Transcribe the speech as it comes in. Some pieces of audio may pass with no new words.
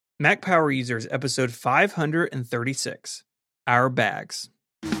Mac Power Users, episode 536, Our Bags.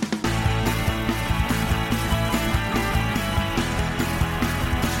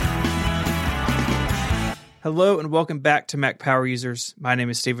 Hello and welcome back to Mac Power Users. My name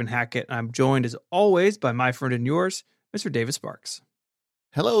is Stephen Hackett, and I'm joined as always by my friend and yours, Mr. David Sparks.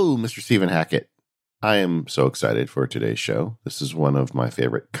 Hello, Mr. Stephen Hackett. I am so excited for today's show. This is one of my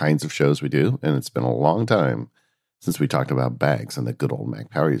favorite kinds of shows we do, and it's been a long time since we talked about bags on the good old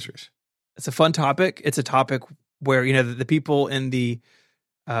Mac Power Users. It's a fun topic. It's a topic where, you know, the people in the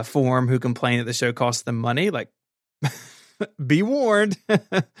forum who complain that the show costs them money, like, be warned.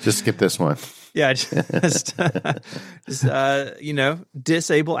 Just skip this one. Yeah, just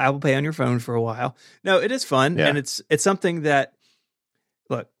disable Apple Pay on your phone for a while. No, it is fun, and it's something that,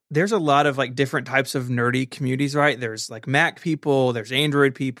 look, there's a lot of like different types of nerdy communities, right? There's like Mac people, there's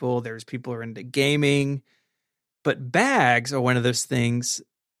Android people, there's people who are into gaming, but bags are one of those things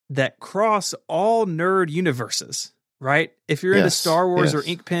that cross all nerd universes, right? If you're into Star Wars or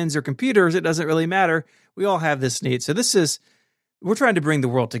ink pens or computers, it doesn't really matter. We all have this need. So we're trying to bring the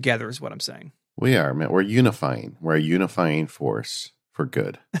world together is what I'm saying. We are, man. We're unifying. We're a unifying force for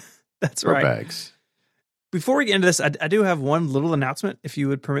good. That's for right. Bags. Before we get into this, I do have one little announcement, if you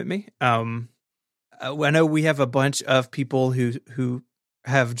would permit me. I know we have a bunch of people who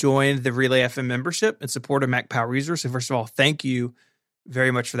have joined the Relay FM membership in support of Mac Power Users. So first of all, thank you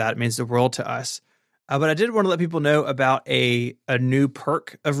very much for that. It means the world to us. But I did want to let people know about a new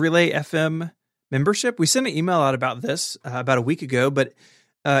perk of Relay FM membership. We sent an email out about this about a week ago, but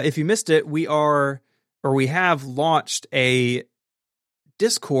if you missed it, we have launched a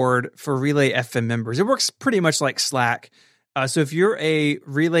Discord for Relay FM members. It works pretty much like Slack. So if you're a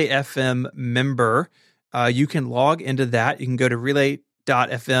Relay FM member, you can log into that. You can go to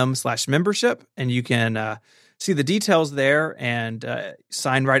relay.fm/membership and you can see the details there and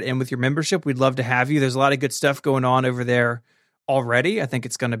sign right in with your membership. We'd love to have you. There's a lot of good stuff going on over there already. I think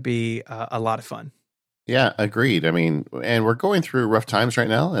it's going to be a lot of fun. Yeah, agreed. I mean, and we're going through rough times right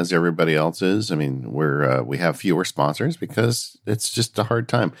now, as everybody else is. I mean, we have fewer sponsors because it's just a hard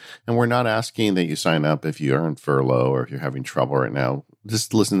time. And we're not asking that you sign up if you are on furlough or if you're having trouble right now.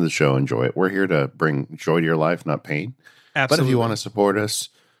 Just listen to the show, enjoy it. We're here to bring joy to your life, not pain. Absolutely. But if you want to support us,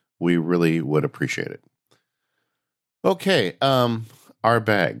 we really would appreciate it. Okay, our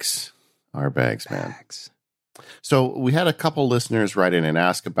bags, man. Bags. So we had a couple listeners write in and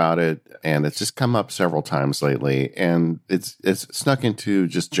ask about it, and it's just come up several times lately, and it's snuck into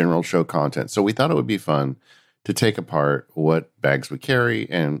just general show content. So we thought it would be fun to take apart what bags we carry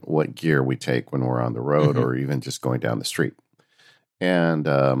and what gear we take when we're on the road or even just going down the street. And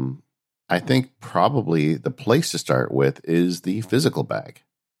I think probably the place to start with is the physical bag.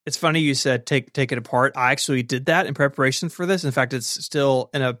 It's funny you said take it apart. I actually did that in preparation for this. In fact, it's still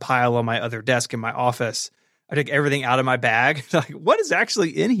in a pile on my other desk in my office. I took everything out of my bag. Like, what is actually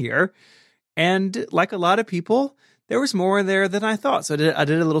in here? And like a lot of people, there was more in there than I thought. So I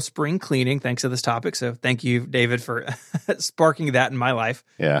did a little spring cleaning thanks to this topic. So thank you, David, for sparking that in my life.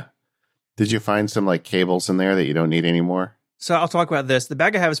 Yeah. Did you find some like cables in there that you don't need anymore? So I'll talk about this. The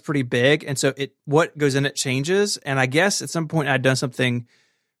bag I have is pretty big. And so what goes in it changes. And I guess at some point I'd done something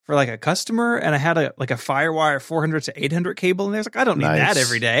for like a customer, and I had a Firewire 400 to 800 cable in there. I was like, I don't need that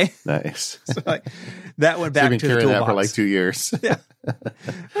every day. Nice. So like that went back so to the toolbox. That for like 2 years. Yeah.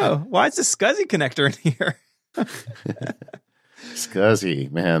 Oh, why is this SCSI connector in here?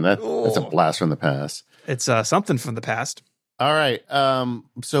 SCSI, man, that's a blast from the past. It's something from the past. All right.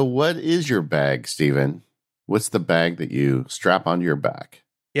 So what is your bag, Stephen? What's the bag that you strap onto your back?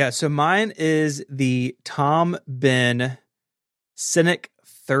 Yeah. So mine is the Tom Ben Cynic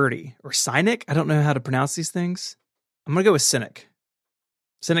 30 or Cynic. I don't know how to pronounce these things. I'm going to go with Cynic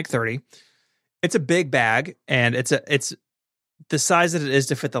 30. It's a big bag, and it's the size that it is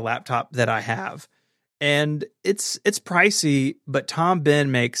to fit the laptop that I have. And it's pricey, but Tom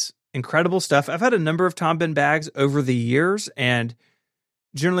Ben makes incredible stuff. I've had a number of Tom Ben bags over the years, and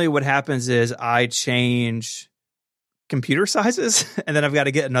generally what happens is I change computer sizes and then I've got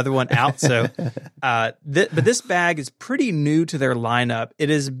to get another one out. So, but this bag is pretty new to their lineup. It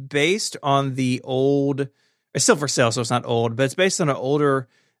is based on it's still for sale, so it's not old, but it's based on an older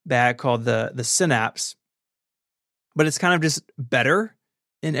bag called the Synapse, but it's kind of just better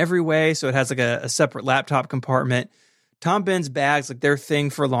in every way. So it has like a separate laptop compartment. Tom Ben's bags, like their thing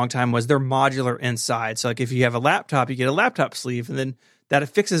for a long time was they're modular inside. So like if you have a laptop, you get a laptop sleeve and then that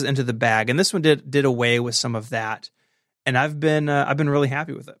affixes into the bag. And this one did away with some of that. And I've been really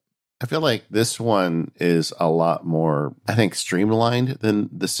happy with it. I feel like this one is a lot more, I think, streamlined than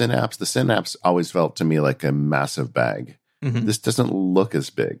the Synapse. The Synapse always felt to me like a massive bag. Mhm. This doesn't look as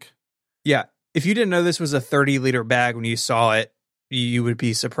big. Yeah. If you didn't know this was a 30-liter bag when you saw it, you would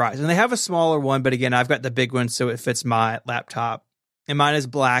be surprised. And they have a smaller one, but again, I've got the big one, so it fits my laptop. And mine is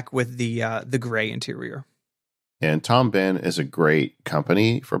black with the gray interior. And Tom Ben is a great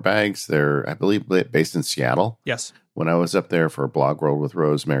company for bags. They're, I believe, based in Seattle. Yes. When I was up there for Blog World with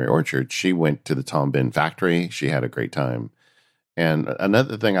Rosemary Orchard, she went to the Tom Ben factory. She had a great time. And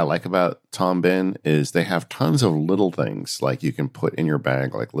another thing I like about Tom Ben is they have tons of little things like you can put in your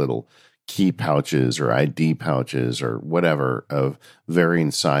bag, like little key pouches or ID pouches or whatever of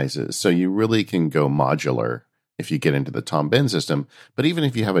varying sizes. So you really can go modular if you get into the Tom Ben system. But even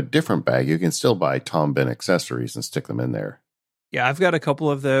if you have a different bag, you can still buy Tom Ben accessories and stick them in there. Yeah, I've got a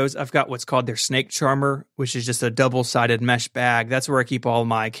couple of those. I've got what's called their Snake Charmer, which is just a double-sided mesh bag. That's where I keep all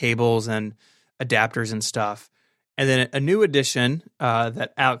my cables and adapters and stuff. And then a new addition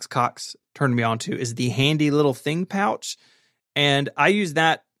that Alex Cox turned me on to is the handy little thing pouch. And I use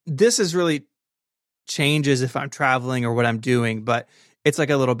that. This is really changes if I'm traveling or what I'm doing, but it's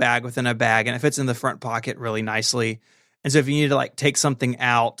like a little bag within a bag, and it fits in the front pocket really nicely. And so if you need to like take something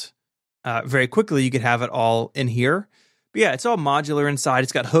out very quickly, you could have it all in here. But yeah, it's all modular inside.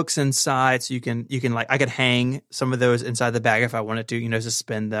 It's got hooks inside, so you can like I could hang some of those inside the bag if I wanted to,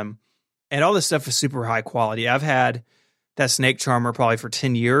 suspend them. And all this stuff is super high quality. I've had that Snake Charmer probably for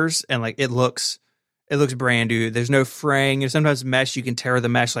 10 years, and like it looks brand new. There's no fraying. Sometimes mesh, you can tear the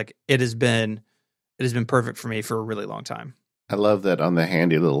mesh. Like it has been perfect for me for a really long time. I love that on the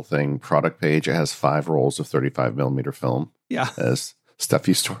handy little thing product page, it has 5 rolls of 35 millimeter film. Yeah. As stuff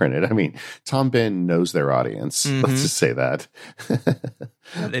you store in it. I mean, Tom Ben knows their audience. Mm-hmm. Let's just say that.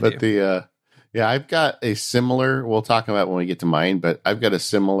 Yeah, they but do. I've got a similar, we'll talk about when we get to mine, but I've got a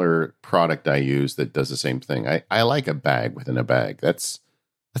similar product I use that does the same thing. I like a bag within a bag. That's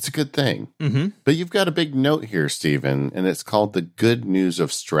a good thing. Mm-hmm. But you've got a big note here, Stephen, and it's called The Good News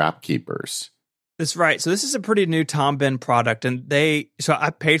of Strap Keepers. That's right. So this is a pretty new Tom Ben product, and so I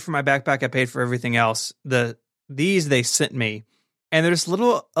paid for my backpack. I paid for everything else. These they sent me, and they're just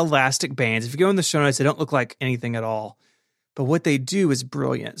little elastic bands. If you go in the show notes, they don't look like anything at all, but what they do is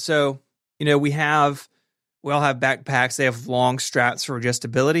brilliant. So we all have backpacks. They have long straps for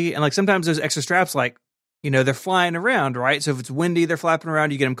adjustability, and like sometimes those extra straps, like they're flying around, right? So if it's windy, they're flapping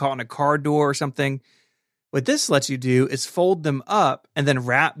around. You get them caught in a car door or something. What this lets you do is fold them up and then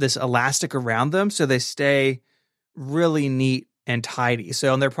wrap this elastic around them so they stay really neat and tidy.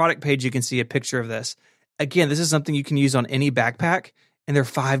 So on their product page, you can see a picture of this. Again, this is something you can use on any backpack, and they're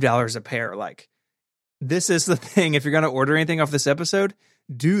 $5 a pair. Like, this is the thing. If you're going to order anything off this episode,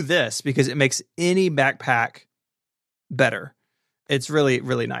 do this because it makes any backpack better. It's really,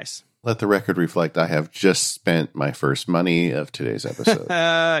 really nice. Let the record reflect I have just spent my first money of today's episode.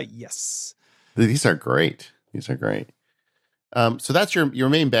 Yes. These are great. So that's your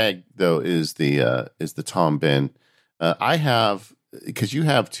main bag, though, is the Tom Ben. I have, because you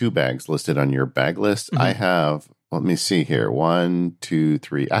have 2 bags listed on your bag list. Mm-hmm. I have, let me see here, 1, 2,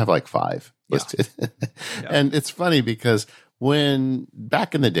 3. I have like 5 listed. Yeah. And it's funny because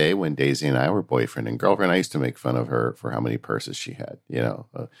back in the day when Daisy and I were boyfriend and girlfriend, I used to make fun of her for how many purses she had,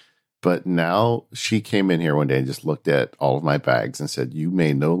 But now she came in here one day and just looked at all of my bags and said, you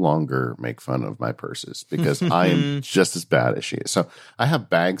may no longer make fun of my purses because I am just as bad as she is. So I have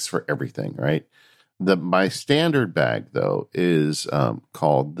bags for everything, right? My standard bag, though, is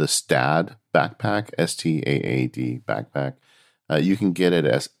called the Staad backpack, STAAD backpack. You can get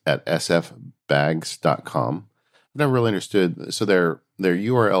it at sfbags.com. I've never really understood. So their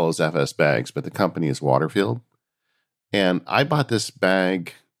URL is FS Bags, but the company is Waterfield. And I bought this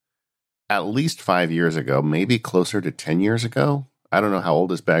bag at least 5 years ago, maybe closer to 10 years ago. I don't know how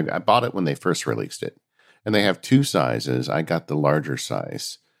old this bag. I bought it when they first released it. And they have 2 sizes. I got the larger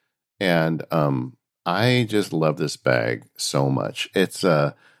size. And I just love this bag so much. It's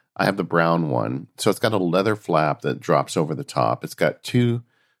I have the brown one. So it's got a leather flap that drops over the top. It's got 2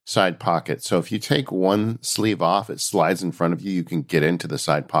 side pockets. So if you take one sleeve off, it slides in front of you. You can get into the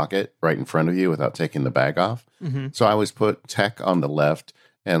side pocket right in front of you without taking the bag off. Mm-hmm. So I always put tech on the left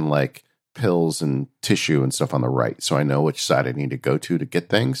and like pills and tissue and stuff on the right. So I know which side I need to go to get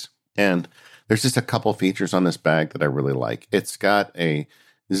things. And there's just a couple features on this bag that I really like. It's got a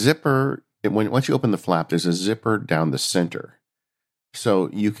zipper. Once you open the flap, there's a zipper down the center. So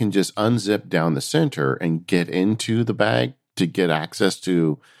you can just unzip down the center and get into the bag to get access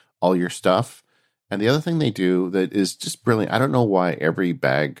to all your stuff. And the other thing they do that is just brilliant, I don't know why every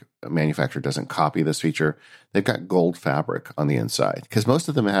bag manufacturer doesn't copy this feature. They've got gold fabric on the inside because most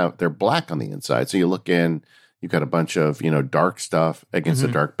of them they're black on the inside. So you look in, you've got a bunch of, dark stuff against a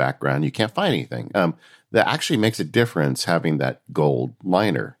dark background. You can't find anything. that actually makes a difference having that gold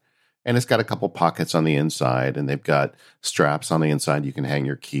liner. And it's got a couple pockets on the inside, and they've got straps on the inside you can hang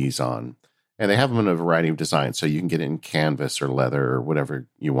your keys on. And they have them in a variety of designs, so you can get it in canvas or leather or whatever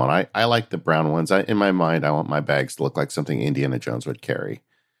you want. I like the brown ones. In my mind, I want my bags to look like something Indiana Jones would carry,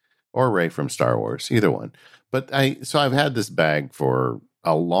 or Rey from Star Wars, either one. But I've had this bag for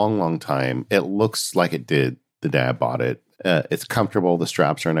a long, long time. It looks like it did the day I bought it. It's comfortable. The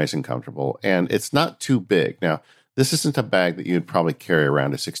straps are nice and comfortable, and it's not too big. Now, this isn't a bag that you'd probably carry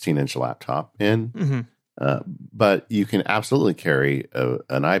around a 16-inch laptop in, but you can absolutely carry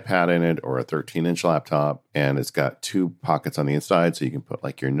an iPad in it or a 13-inch laptop, and it's got 2 pockets on the inside, so you can put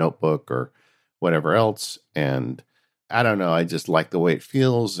like your notebook or whatever else. And I don't know, I just like the way it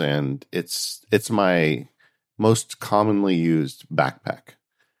feels, and it's my most commonly used backpack.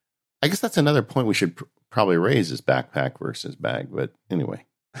 I guess that's another point we should probably raise is backpack versus bag, but anyway.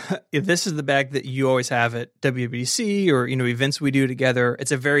 If this is the bag that you always have at WBC or, events we do together,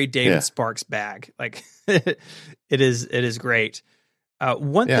 it's a very David Sparks bag. Like it is great.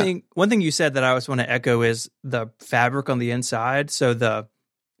 One thing you said that I always want to echo is the fabric on the inside. So the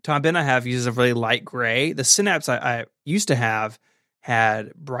Tom Ben I have uses a really light gray. The Synapse I used to have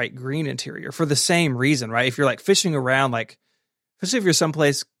had bright green interior for the same reason, right? If you're like fishing around, like, especially if you're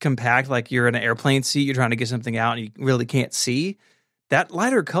someplace compact, like you're in an airplane seat, you're trying to get something out and you really can't see, that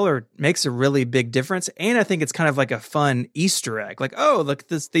lighter color makes a really big difference. And I think it's kind of like a fun Easter egg. Like, oh, look,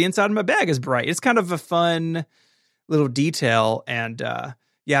 the inside of my bag is bright. It's kind of a fun little detail. And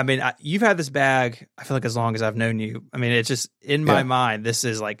you've had this bag, I feel like as long as I've known you. I mean, it's just in my mind, this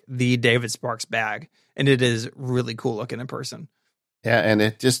is like the David Sparks bag. And it is really cool looking in person. Yeah, and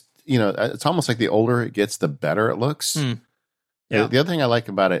it just, it's almost like the older it gets, the better it looks. Yeah. The other thing I like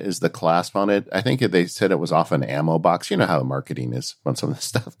about it is the clasp on it. I think they said it was off an ammo box. You know how marketing is on some of this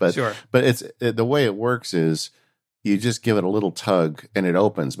stuff. But sure. But the way it works is you just give it a little tug and it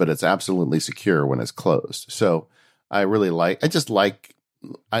opens, but it's absolutely secure when it's closed. So I just like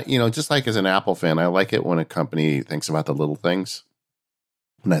as an Apple fan, I like it when a company thinks about the little things.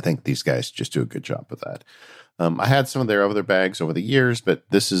 And I think these guys just do a good job with that. I had some of their other bags over the years, but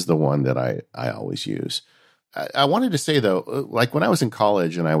this is the one that I always use. I wanted to say, though, like when I was in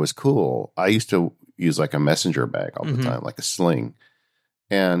college and I was cool, I used to use like a messenger bag all the time, like a sling.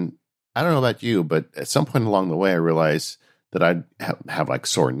 And I don't know about you, but at some point along the way, I realized that I'd have like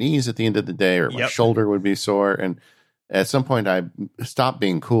sore knees at the end of the day, or my shoulder would be sore. And at some point, I stopped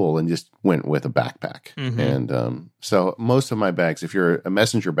being cool and just went with a backpack. And so most of my bags, if you're a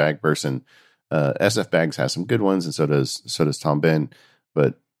messenger bag person, SF Bags has some good ones, and so does Tom Ben.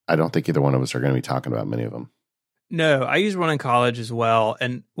 But I don't think either one of us are going to be talking about many of them. No, I used one in college as well.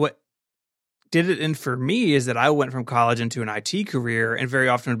 And what did it in for me is that I went from college into an IT career and very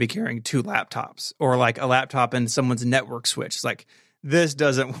often would be carrying 2 laptops or like a laptop and someone's network switch. It's like, this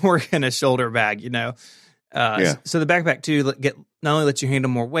doesn't work in a shoulder bag, So the backpack too not only lets you handle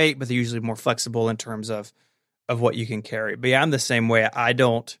more weight, but they're usually more flexible in terms of what you can carry. But yeah, I'm the same way. I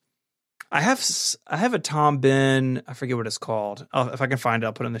have a Tom Ben, I forget what it's called. If I can find it,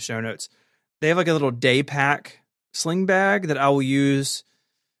 I'll put it in the show notes. They have like a little day pack sling bag that I will use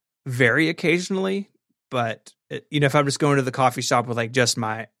very occasionally. But, if I'm just going to the coffee shop with like just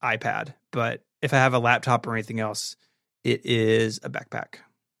my iPad. But if I have a laptop or anything else, it is a backpack.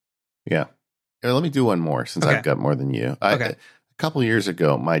 Yeah. Here, let me do one more since I've got more than you. A couple of years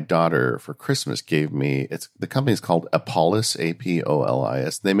ago, my daughter for Christmas gave me, the company's called Apollos,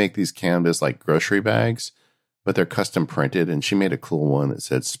 Apolis. They make these canvas like grocery bags, but they're custom printed. And she made a cool one that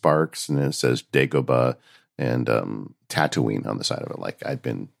said Sparks, and it says Dagobah and Tatooine on the side of it. Like I'd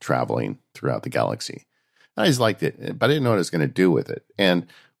been traveling throughout the galaxy. I just liked it, but I didn't know what I was going to do with it. And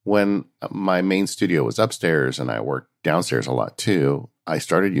when my main studio was upstairs and I worked downstairs a lot too, I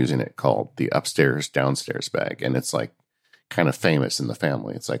started using it called the upstairs downstairs bag. And it's like kind of famous in the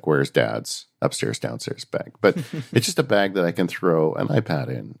family. It's like, where's dad's upstairs downstairs bag? But it's just a bag that I can throw an iPad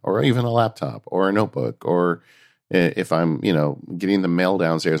in, or even a laptop or a notebook, or if I'm, getting the mail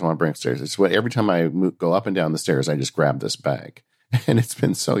downstairs, I want to bring upstairs. It's what every time I go up and down the stairs, I just grab this bag, and it's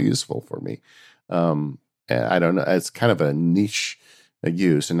been so useful for me. And I don't know, it's kind of a niche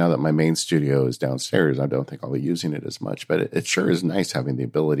use. And now that my main studio is downstairs, I don't think I'll be using it as much, but it sure is nice having the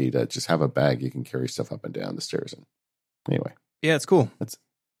ability to just have a bag you can carry stuff up and down the stairs in. Anyway. Yeah, it's cool. That's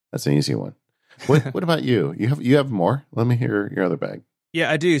an easy one. What about you? You have more? Let me hear your other bag. Yeah,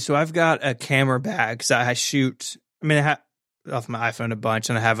 I do. So I've got a camera bag because I shoot. I have off my iPhone a bunch,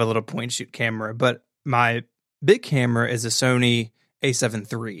 and I have a little point and shoot camera. But my big camera is a Sony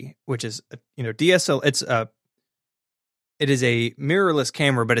A7 III, which is DSL. it is a mirrorless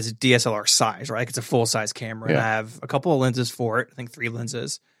camera, but it's a DSLR size, right? Like it's a full size camera. And I have a couple of lenses for it. I think 3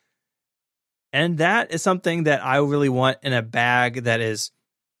 lenses. And that is something that I really want in a bag that is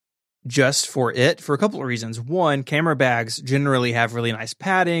just for it for a couple of reasons. One, camera bags generally have really nice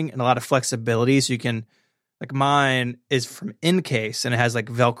padding and a lot of flexibility. So you can, like mine is from Encase and it has like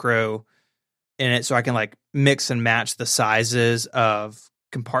Velcro in it. So I can like mix and match the sizes of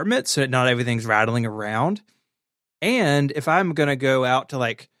compartments so that not everything's rattling around. And if I'm going to go out to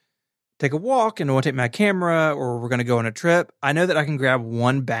like take a walk and I want to take my camera or we're going to go on a trip, I know that I can grab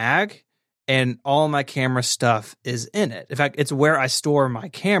one bag and all my camera stuff is in it. In fact, it's where I store my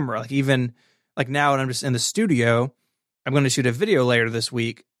camera. Like even like now when I'm just in the studio, I'm going to shoot a video later this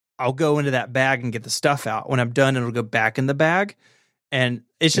week. I'll go into that bag and get the stuff out. When I'm done, it'll go back in the bag. And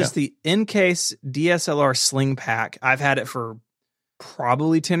it's just the Encase DSLR Sling Pack. I've had it for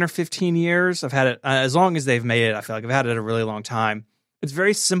probably 10 or 15 years. I've had it as long as they've made it. I feel like I've had it a really long time. It's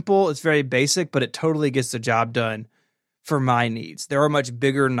very simple. It's very basic, but it totally gets the job done for my needs. There are much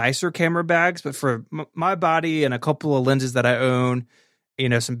bigger, nicer camera bags, but for my body and a couple of lenses that I own, you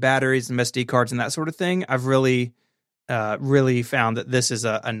know, some batteries and SD cards and that sort of thing, I've really found that this is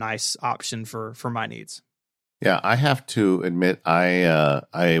a nice option for my needs. Yeah, I have to admit,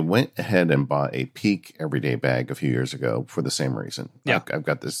 I went ahead and bought a Peak everyday bag a few years ago for the same reason. Yeah. I've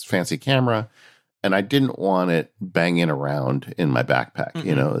got this fancy camera, and I didn't want it banging around in my backpack. Mm-hmm.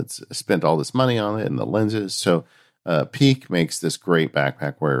 You know, I spent all this money on it and the lenses. So Peak makes this great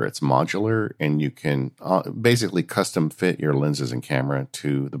backpack where it's modular, and you can basically custom fit your lenses and camera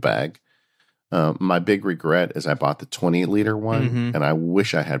to the bag. My big regret is I bought the 20-liter one, and I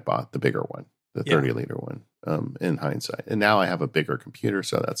wish I had bought the bigger one, the 30-liter one. In hindsight, and now I have a bigger computer,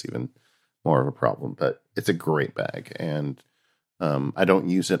 so that's even more of a problem. But it's a great bag, and I don't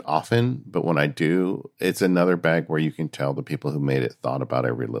use it often, but when I do, it's another bag where you can tell the people who made it thought about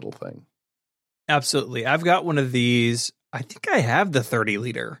every little thing. Absolutely. I've got one of these. I think I have the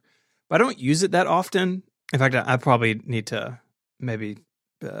 30-liter, but I don't use it that often. In fact, I probably need to maybe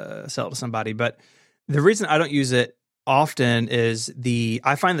sell it to somebody. But the reason I don't use it often is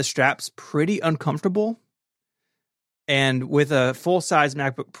I find the straps pretty uncomfortable. And with a full-size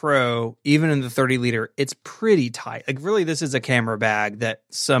MacBook Pro, even in the 30-liter, it's pretty tight. Like, really, this is a camera bag that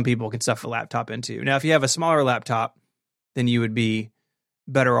some people can stuff a laptop into. Now, if you have a smaller laptop, then you would be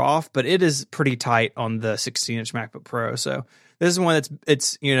better off. But it is pretty tight on the 16-inch MacBook Pro. So this is one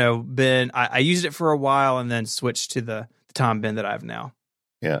it's been... I used it for a while and then switched to the Tom Ben that I have now.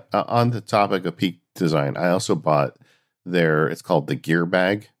 Yeah. On the topic of Peak Design, I also bought it's called the Gear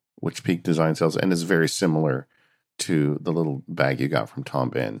Bag, which Peak Design sells, and is very similar to the little bag you got from Tom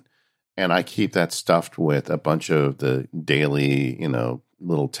Ben. And I keep that stuffed with a bunch of the daily,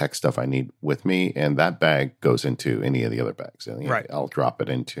 little tech stuff I need with me. And that bag goes into any of the other bags. And right. I'll drop it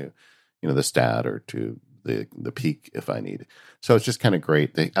into, the Stat or to the Peak if I need it. So it's just kind of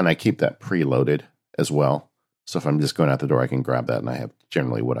great. And I keep that preloaded as well. So if I'm just going out the door, I can grab that and I have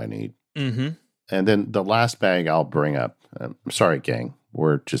generally what I need. Mm-hmm. And then the last bag I'll bring up, I'm sorry, gang,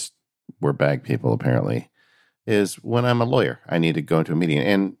 we're bag people apparently, is when I'm a lawyer. I need to go into a meeting.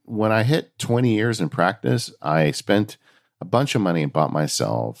 And when I hit 20 years in practice, I spent a bunch of money and bought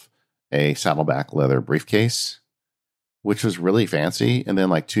myself a saddleback leather briefcase, which was really fancy. And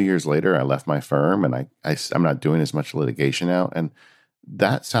then like 2 years later, I left my firm and I'm not doing as much litigation now. And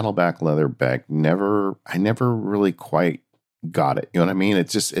that saddleback leather bag I never really quite got it. You know what I mean?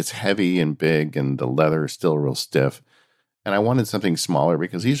 It's heavy and big and the leather is still real stiff. And I wanted something smaller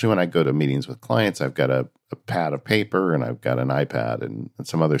because usually when I go to meetings with clients, I've got a pad of paper and I've got an iPad and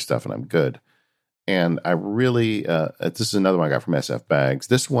some other stuff and I'm good. And I really, this is another one I got from SF Bags.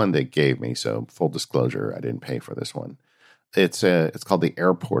 This one they gave me, so full disclosure, I didn't pay for this one. It's called the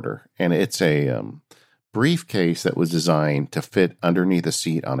Airporter, and it's a briefcase that was designed to fit underneath a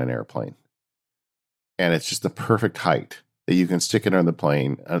seat on an airplane. And it's just the perfect height that you can stick it on the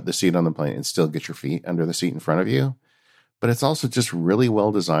plane, the seat on the plane, and still get your feet under the seat in front of you. But it's also just really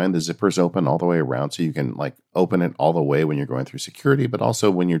well designed. The zipper's open all the way around, so you can like open it all the way when you're going through security, but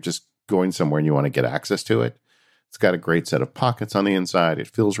also when you're just going somewhere and you want to get access to it. It's got a great set of pockets on the inside. It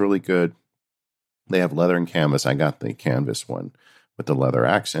feels really good. They have leather and canvas. I got the canvas one with the leather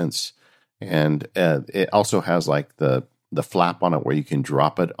accents. And it also has like the flap on it where you can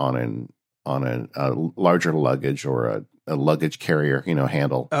drop it on a larger luggage or a luggage carrier,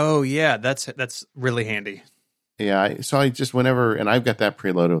 handle. Oh yeah, that's really handy. Yeah, so I just whenever, and I've got that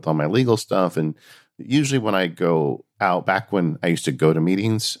preloaded with all my legal stuff. And usually when I go out, back when I used to go to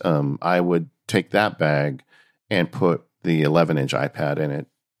meetings, I would take that bag and put the 11-inch iPad in it.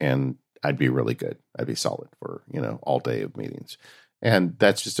 And I'd be really good. I'd be solid for, all day of meetings. And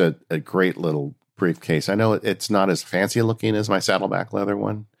that's just a great little briefcase. I know it's not as fancy looking as my Saddleback leather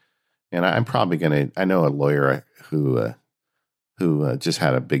one. And I'm probably I know a lawyer who just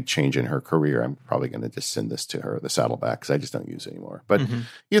had a big change in her career. I'm probably going to just send this to her, the Saddleback, because I just don't use it anymore. But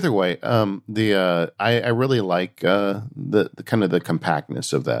either way, I really like the kind of the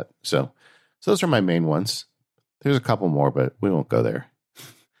compactness of that. So those are my main ones. There's a couple more, but we won't go there.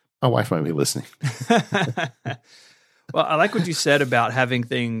 My wife might be listening. Well, I like what you said about having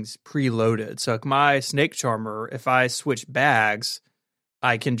things preloaded. So like my snake charmer, if I switch bags,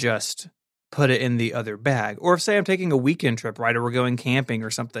 I can just put it in the other bag. Or if, say, I'm taking a weekend trip, right, or we're going camping or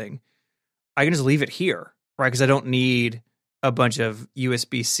something, I can just leave it here, right? Because I don't need a bunch of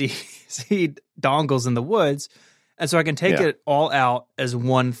USB-C dongles in the woods. And so I can take it all out as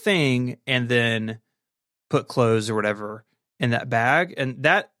one thing and then put clothes or whatever in that bag. And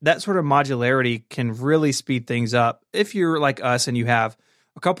that sort of modularity can really speed things up. If you're like us and you have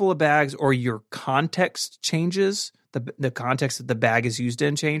a couple of bags or your context changes, the context that the bag is used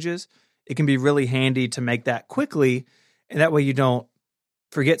in changes, it can be really handy to make that quickly. And that way you don't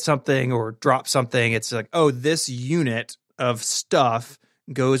forget something or drop something. It's like, oh, this unit of stuff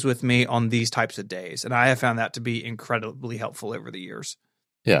goes with me on these types of days. And I have found that to be incredibly helpful over the years.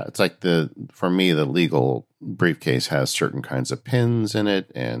 Yeah, it's like for me, the legal briefcase has certain kinds of pins in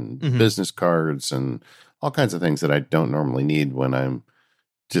it and business cards and all kinds of things that I don't normally need when I'm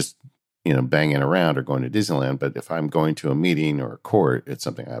just, banging around or going to Disneyland. But if I'm going to a meeting or a court, it's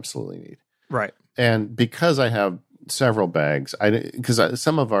something I absolutely need. Right. And because I have several bags, because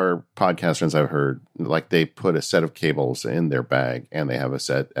some of our podcast friends I've heard, like they put a set of cables in their bag and they have a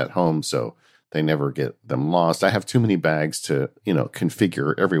set at home. So they never get them lost. I have too many bags to,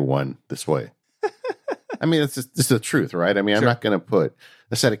 configure everyone this way. I mean, it's just the truth, right? I mean, sure. I'm not going to put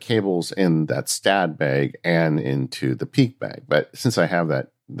a set of cables in that STAD bag and into the Peak bag. But since I have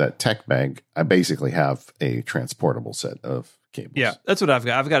that tech bag, I basically have a transportable set of cables. Yeah, that's what I've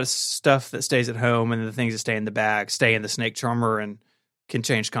got. I've got stuff that stays at home and the things that stay in the bag stay in the snake charmer and can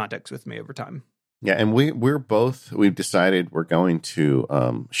change context with me over time. Yeah, and we've decided we're going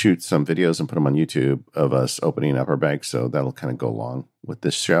to shoot some videos and put them on YouTube of us opening up our bags. So that'll kind of go along with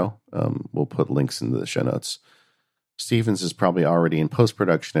this show. We'll put links into the show notes. Steven's is probably already in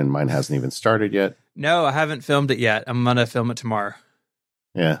post-production and mine hasn't even started yet. No, I haven't filmed it yet. I'm going to film it tomorrow.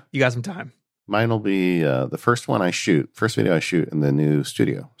 Yeah. You got some time. Mine will be the first video I shoot in the new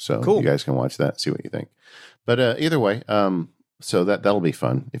studio. So cool. You guys can watch that, see what you think. But either way, so that'll be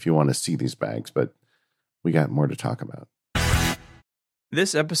fun if you want to see these bags, but we got more to talk about.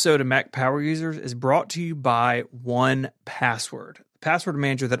 This episode of Mac Power Users is brought to you by 1Password, the password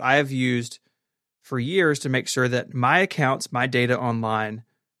manager that I have used for years to make sure that my accounts, my data online,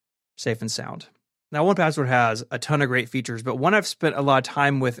 safe and sound. Now, 1Password has a ton of great features, but one I've spent a lot of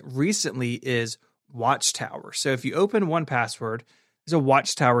time with recently is Watchtower. So if you open 1Password, there's a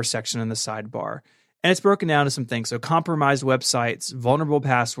Watchtower section in the sidebar. And it's broken down to some things. So compromised websites, vulnerable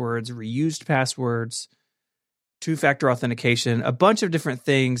passwords, reused passwords, two-factor authentication, a bunch of different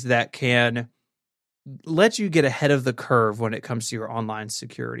things that can let you get ahead of the curve when it comes to your online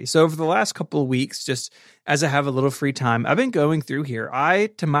security. So over the last couple of weeks, just as I have a little free time, I've been going through here. I,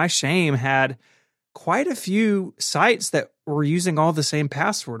 to my shame, had quite a few sites that were using all the same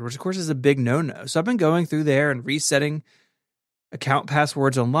password, which of course is a big no-no. So I've been going through there and resetting account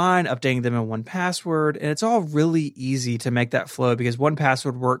passwords online, updating them in 1Password, and it's all really easy to make that flow because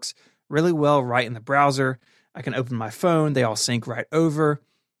 1Password works really well right in the browser. I can open my phone, they all sync right over.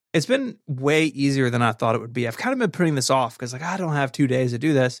 It's been way easier than I thought it would be. I've kind of been putting this off because I don't have 2 days to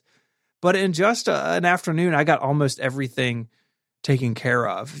do this. But in just an afternoon, I got almost everything taken care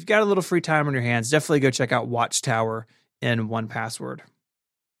of. If you've got a little free time on your hands, definitely go check out Watchtower in 1Password.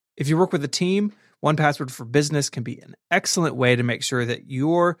 If you work with a team, 1Password for Business can be an excellent way to make sure that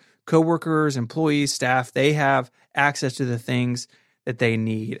your coworkers, employees, staff, they have access to the things that they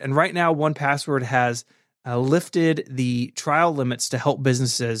need. And right now, 1Password has lifted the trial limits to help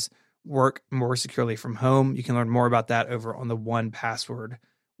businesses work more securely from home. You can learn more about that over on the 1Password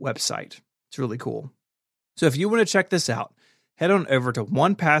website. It's really cool. So if you want to check this out, head on over to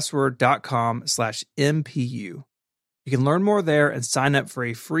 1password.com/MPU. You can learn more there and sign up for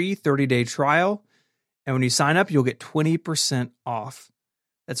a free 30-day trial. And when you sign up, you'll get 20% off.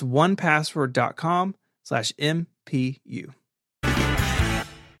 That's 1password.com/MPU.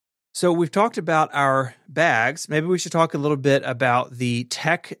 So we've talked about our bags. Maybe we should talk a little bit about the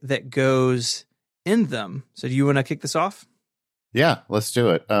tech that goes in them. So do you want to kick this off? Yeah, let's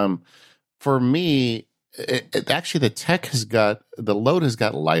do it. For me, Actually, the load has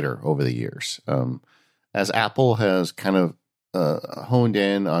got lighter over the years. As Apple has kind of honed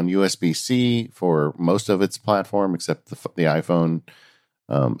in on USB-C for most of its platform, except the iPhone.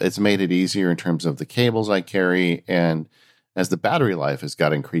 It's made it easier in terms of the cables I carry, and as the battery life has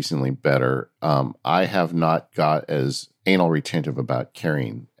got increasingly better, I have not got as anal retentive about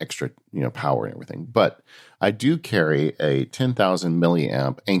carrying extra, power and everything. But I do carry a 10,000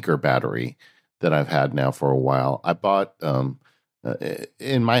 milliamp Anker battery that I've had now for a while. I bought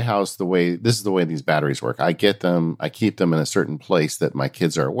in my house, this is the way these batteries work. I get them, I keep them in a certain place that my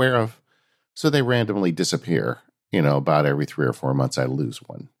kids are aware of, so they randomly disappear. About every 3 or 4 months, I lose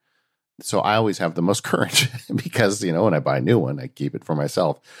one. So I always have the most current because, when I buy a new one, I keep it for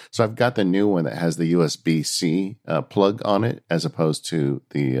myself. So I've got the new one that has the USB-C plug on it as opposed to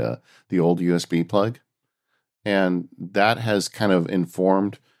the old USB plug. And that has kind of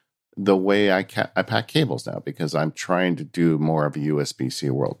informed the way I pack cables now, because I'm trying to do more of a USB-C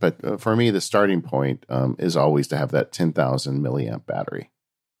world. But for me, the starting point is always to have that 10,000 milliamp battery.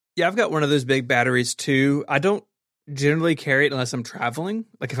 Yeah, I've got one of those big batteries too. I don't generally carry it unless I'm traveling.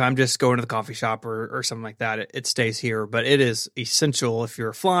 Like if I'm just going to the coffee shop or something like that, it stays here. But it is essential if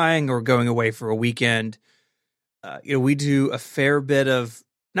you're flying or going away for a weekend. We do a fair bit of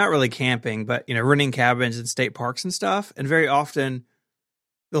not really camping, but renting cabins in state parks and stuff. And very often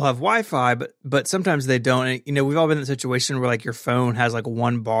they'll have Wi-Fi, but sometimes they don't. And, we've all been in a situation where like your phone has like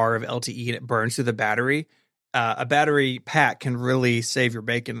 1 bar of LTE and it burns through the battery. A battery pack can really save your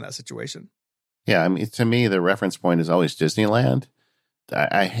bacon in that situation. Yeah, I mean, to me, the reference point is always Disneyland.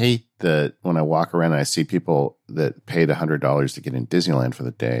 I hate that when I walk around and I see people that paid $100 to get in Disneyland for the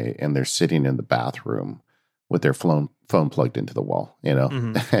day, and they're sitting in the bathroom with their phone plugged into the wall,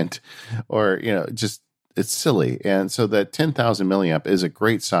 mm-hmm. Just it's silly. And so that 10,000 milliamp is a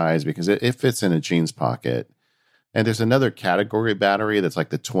great size because it fits in a jeans pocket. And there's another category battery that's like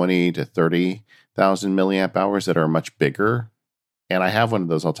the 20 to 30,000 milliamp hours that are much bigger. And I have one of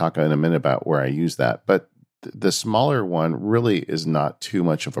those. I'll talk in a minute about where I use that. But the smaller one really is not too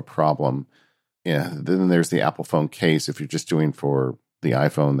much of a problem. Yeah. Then there's the Apple phone case. If you're just doing for the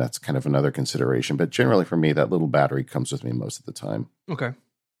iPhone, that's kind of another consideration. But generally for me, that little battery comes with me most of the time. Okay.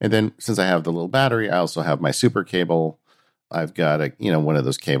 And then since I have the little battery, I also have my super cable. I've got one of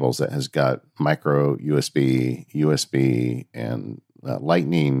those cables that has got micro USB, and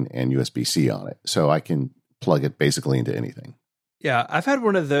Lightning and USB-C on it. So I can plug it basically into anything. Yeah, I've had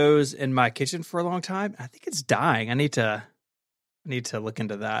one of those in my kitchen for a long time. I think it's dying. I need to look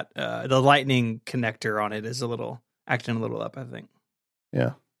into that. The Lightning connector on it is acting a little up, I think.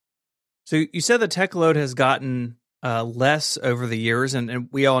 Yeah. So you said the tech load has gotten less over the years, and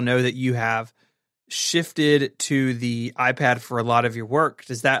we all know that you have shifted to the iPad for a lot of your work.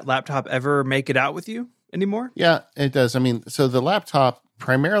 Does that laptop ever make it out with you anymore? Yeah, it does. I mean, so the laptop,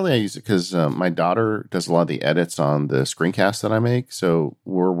 primarily I use it because my daughter does a lot of the edits on the screencasts that I make. So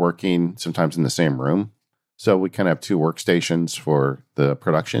we're working sometimes in the same room. So we kind of have 2 workstations for the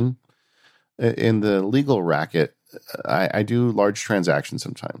production. In the legal racket, I do large transactions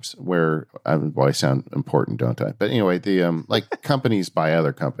sometimes where I sound important, don't I? But anyway, the like companies buy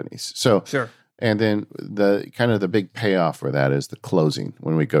other companies. So sure. And then the kind of the big payoff for that is the closing,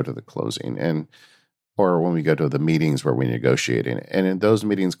 when we go to the closing or when we go to the meetings where we're negotiating. And in those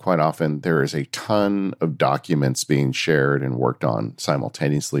meetings, quite often, there is a ton of documents being shared and worked on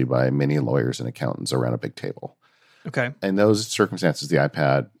simultaneously by many lawyers and accountants around a big table. Okay. In those circumstances, the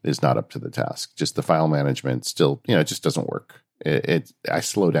iPad is not up to the task. Just the file management still, it just doesn't work. I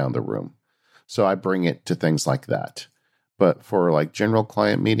slow down the room. So I bring it to things like that. But for like general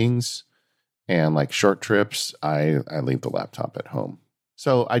client meetings and like short trips, I leave the laptop at home.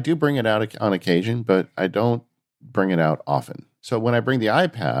 So I do bring it out on occasion, but I don't bring it out often. So when I bring the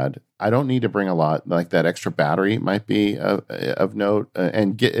iPad, I don't need to bring a lot. Like that extra battery might be of note.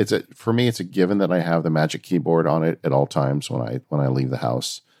 For me, it's a given that I have the Magic Keyboard on it at all times when I leave the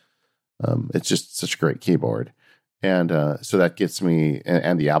house. It's just such a great keyboard, and so that gets me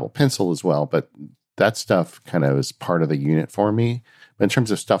and the Apple Pencil as well. But that stuff kind of is part of the unit for me. But in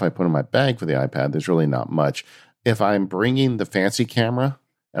terms of stuff I put in my bag for the iPad, there's really not much. If I'm bringing the fancy camera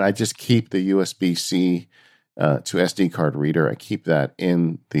and I just keep the USB-C to SD card reader, I keep that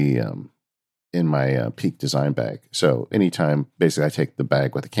in my Peak Design bag. So anytime, basically, I take the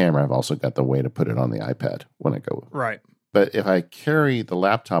bag with the camera, I've also got the way to put it on the iPad when I go. Right. But if I carry the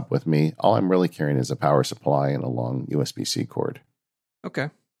laptop with me, all I'm really carrying is a power supply and a long USB-C cord. Okay.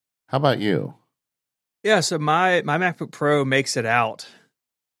 How about you? Yeah, so my MacBook Pro makes it out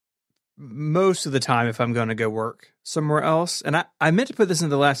most of the time if I'm going to go work somewhere else. And I meant to put this in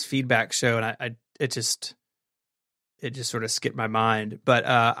the last feedback show, and I it just sort of skipped my mind. But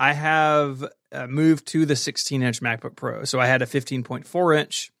I have moved to the 16-inch MacBook Pro. So I had a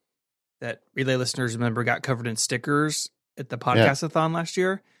 15.4-inch that Relay listeners remember got covered in stickers at the podcast-a-thon last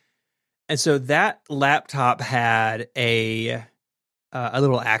year. And so that laptop had a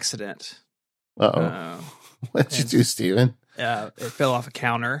little accident. What'd you do, Steven? It fell off a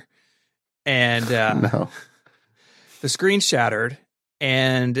counter, and no. The screen shattered.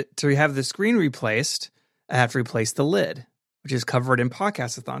 And to have the screen replaced, I have to replace the lid, which is covered in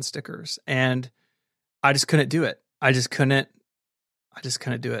podcast-a-thon stickers. And I just couldn't do it. I just couldn't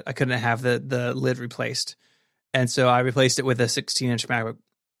do it. I couldn't have the lid replaced. And so I replaced it with a 16-inch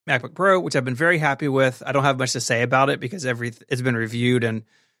MacBook Pro, which I've been very happy with. I don't have much to say about it because it's been reviewed and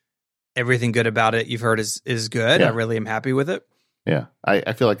everything good about it you've heard is good. Yeah. I really am happy with it. Yeah.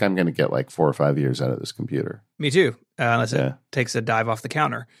 I feel like I'm going to get like 4 or 5 years out of this computer. Me too, unless it takes a dive off the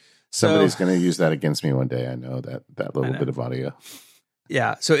counter. Somebody's going to use that against me one day. I know that little bit of audio.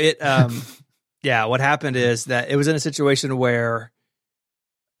 Yeah. So it, what happened is that it was in a situation where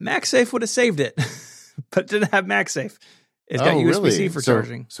MagSafe would have saved it, but it didn't have MagSafe. It's got USB-C for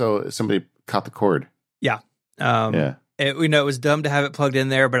charging. So somebody caught the cord. Yeah. It was dumb to have it plugged in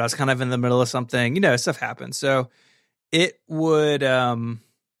there, but I was kind of in the middle of something. Stuff happens. So it would,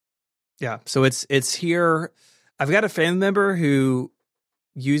 So it's here. I've got a family member who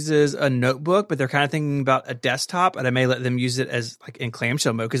uses a notebook, but they're kind of thinking about a desktop, and I may let them use it as like in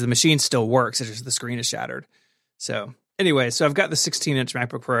clamshell mode because the machine still works. It's just the screen is shattered. So anyway, I've got the 16-inch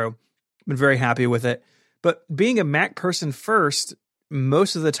MacBook Pro. Been very happy with it. But being a Mac person first,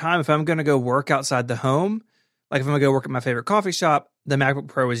 most of the time, if I'm going to go work outside the home, like if I'm going to go work at my favorite coffee shop, the MacBook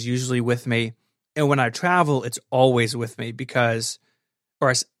Pro is usually with me. And when I travel, it's always with me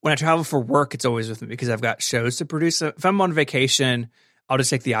when I travel for work, it's always with me because I've got shows to produce. So if I'm on vacation, I'll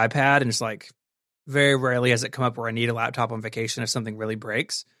just take the iPad, and it's like very rarely has it come up where I need a laptop on vacation if something really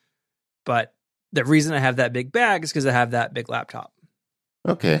breaks. But the reason I have that big bag is because I have that big laptop.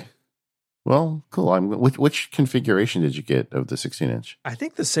 Okay. Well, cool. Which configuration did you get of the 16-inch? I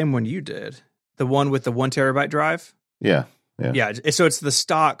think the same one you did. The one with the 1 terabyte drive. Yeah. So it's the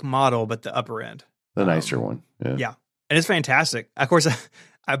stock model, but the upper end. The nicer one. Yeah. And it's fantastic. Of course,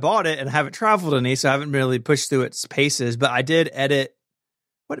 I bought it and haven't traveled any, so I haven't really pushed through its paces, but I did edit.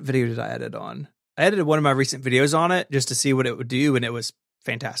 What video did I edit on? I edited one of my recent videos on it just to see what it would do, and it was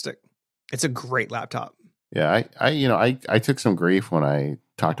fantastic. It's a great laptop. Yeah, I took some grief when I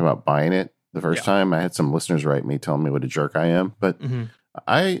talked about buying it the first time. I had some listeners write me telling me what a jerk I am, but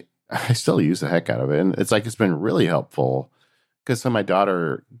I still use the heck out of it, and it's been really helpful because my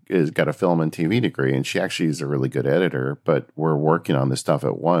daughter has got a film and TV degree, and she actually is a really good editor. But we're working on this stuff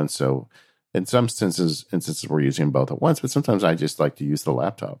at once, so in some instances we're using both at once. But sometimes I just like to use the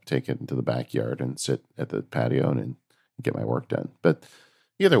laptop, take it into the backyard, and sit at the patio and get my work done. But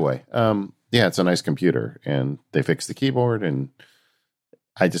either way, it's a nice computer, and they fixed the keyboard, and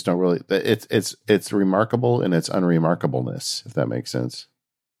I just don't really. It's remarkable in its unremarkableness, if that makes sense.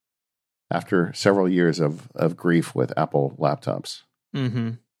 After several years of grief with Apple laptops. Mm-hmm.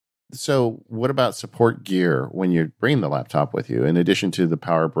 So, what about support gear when you bring the laptop with you? In addition to the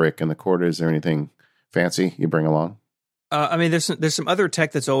power brick and the cord, is there anything fancy you bring along? There's some other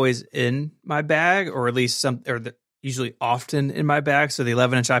tech that's always in my bag, or at least usually often in my bag. So the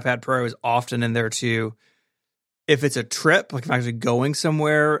 11-inch iPad Pro is often in there too. If it's a trip, like if I'm actually going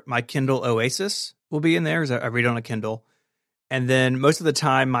somewhere, my Kindle Oasis will be in there because I read on a Kindle. And then most of the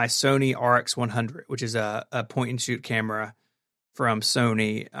time, my Sony RX100, which is a point-and-shoot camera from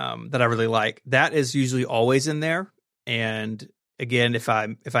Sony that I really like, that is usually always in there. And again, if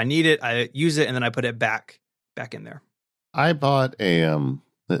I need it, I use it, and then I put it back in there. I bought it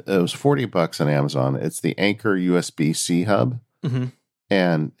was $40 on Amazon. It's the Anker USB-C hub. Mm-hmm.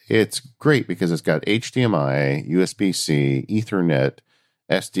 And it's great because it's got HDMI, USB-C, Ethernet,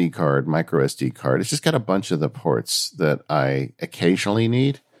 SD card, micro SD card. It's just got a bunch of the ports that I occasionally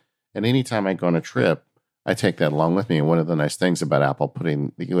need. And anytime I go on a trip, I take that along with me. And one of the nice things about Apple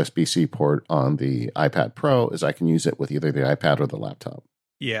putting the USB-C port on the iPad Pro is I can use it with either the iPad or the laptop.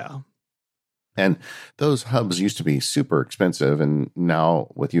 Yeah. And those hubs used to be super expensive. And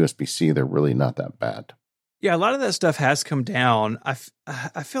now with USB-C, they're really not that bad. Yeah, a lot of that stuff has come down. I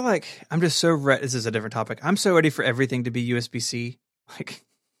feel like I'm just so ready. This is a different topic. I'm so ready for everything to be USB-C. Like,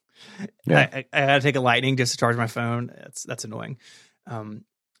 I got to take a Lightning just to charge my phone. That's annoying.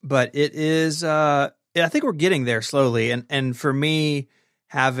 But it is. I think we're getting there slowly. And for me,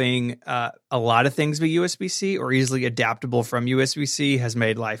 having a lot of things be USB-C or easily adaptable from USB-C has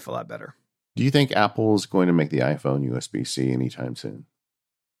made life a lot better. Do you think Apple is going to make the iPhone USB-C anytime soon?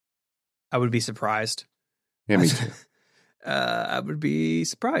 I would be surprised. Yeah, me too. I would be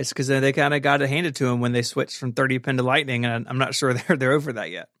surprised because they kind of got it handed to them when they switched from 30 pin to Lightning, and I'm not sure they're over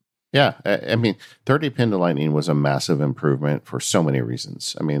that yet. Yeah, I mean, 30 pin to Lightning was a massive improvement for so many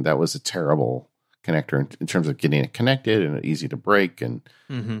reasons. I mean, that was a terrible connector in terms of getting it connected and easy to break, and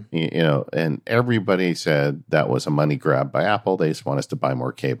and everybody said that was a money grab by Apple. They just want us to buy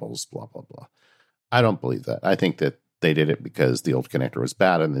more cables, blah blah blah. I don't believe that. I think that they did it because the old connector was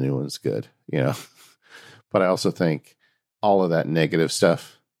bad and the new one's good. But I also think all of that negative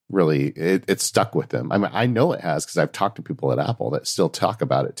stuff really it stuck with them. I mean, I know it has because I've talked to people at Apple that still talk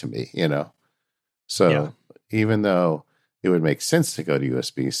about it to me. So even though it would make sense to go to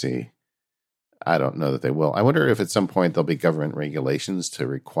USB-C, I don't know that they will. I wonder if at some point there'll be government regulations to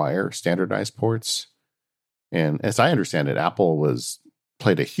require standardized ports. And as I understand it, Apple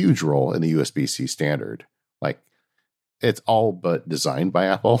played a huge role in the USB-C standard. Like, it's all but designed by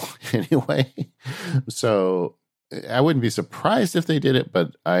Apple anyway. So I wouldn't be surprised if they did it,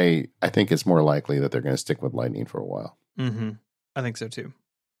 but I think it's more likely that they're going to stick with Lightning for a while. Mm-hmm. I think so too.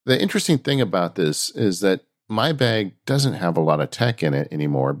 The interesting thing about this is that my bag doesn't have a lot of tech in it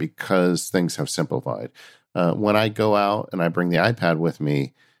anymore because things have simplified. When I go out and I bring the iPad with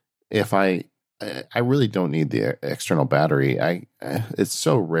me, if I really don't need the external battery. It's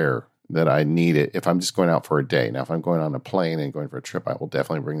so rare that I need it if I'm just going out for a day. Now, if I'm going on a plane and going for a trip, I will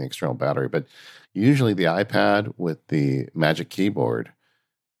definitely bring the external battery. But usually the iPad with the Magic Keyboard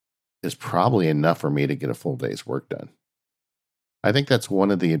is probably enough for me to get a full day's work done. I think that's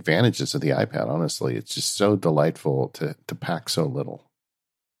one of the advantages of the iPad, honestly. It's just so delightful to pack so little.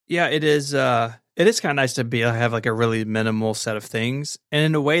 Yeah, it is. It is kind of nice to have like a really minimal set of things. And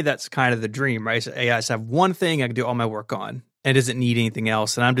in a way, that's kind of the dream, right? So, I just have one thing I can do all my work on and doesn't need anything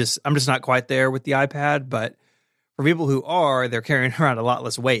else. And I'm just not quite there with the iPad. But for people who are, they're carrying around a lot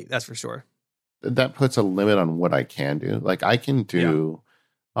less weight. That's for sure. That puts a limit on what I can do. Like, I can do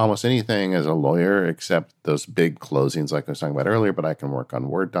almost anything as a lawyer except those big closings like I was talking about earlier, but I can work on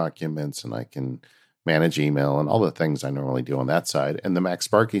Word documents and I can manage email and all the things I normally do on that side. And the Mac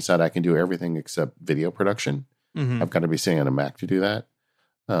Sparky side, I can do everything except video production. Mm-hmm. I've got to be sitting on a Mac to do that.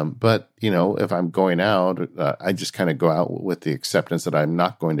 But, if I'm going out, I just kind of go out with the acceptance that I'm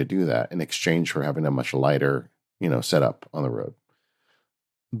not going to do that in exchange for having a much lighter, setup on the road.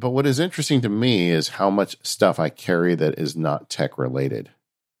 But what is interesting to me is how much stuff I carry that is not tech related.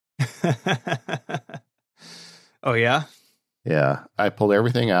 Oh, yeah? Yeah. I pulled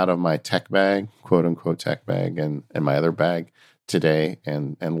everything out of my tech bag, quote unquote tech bag, and my other bag today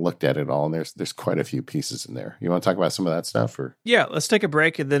and looked at it all. And there's quite a few pieces in there. You want to talk about some of that stuff? Or yeah, let's take a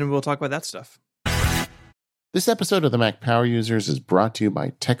break and then we'll talk about that stuff. This episode of the Mac Power Users is brought to you by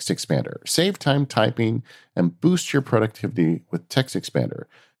TextExpander. Save time typing and boost your productivity with TextExpander.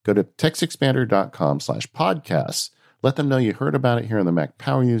 Go to textexpander.com/podcasts. Let them know you heard about it here on the Mac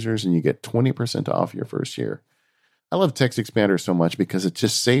Power Users, and you get 20% off your first year. I love TextExpander so much because it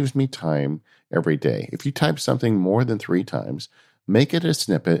just saves me time every day. If you type something more than 3 times, make it a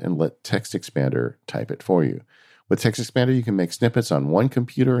snippet and let TextExpander type it for you. With TextExpander, you can make snippets on one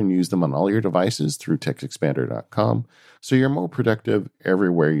computer and use them on all your devices through textexpander.com, so you're more productive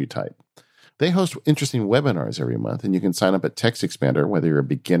everywhere you type. They host interesting webinars every month, and you can sign up at TextExpander, whether you're a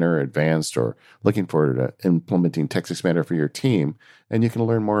beginner, advanced, or looking forward to implementing TextExpander for your team, and you can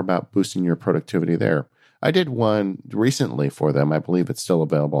learn more about boosting your productivity there. I did one recently for them. I believe it's still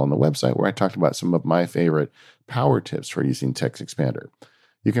available on the website, where I talked about some of my favorite power tips for using TextExpander.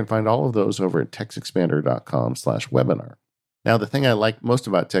 You can find all of those over at textexpander.com/webinar. Now, the thing I like most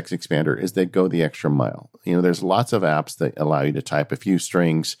about TextExpander is they go the extra mile. There's lots of apps that allow you to type a few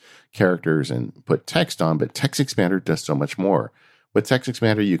strings, characters, and put text on, but TextExpander does so much more. With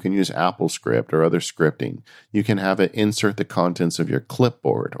TextExpander, you can use AppleScript or other scripting. You can have it insert the contents of your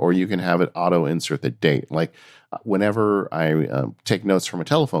clipboard, or you can have it auto-insert the date. Like, whenever I take notes from a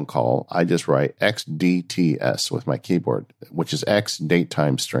telephone call, I just write XDTS with my keyboard, which is X date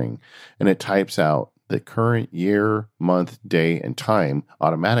time string, and it types out the current year, month, day, and time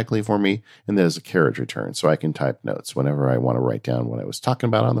automatically for me, and there's a carriage return, so I can type notes whenever I want to write down what I was talking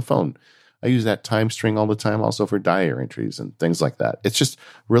about on the phone. I use that time string all the time, also for diary entries and things like that. It's just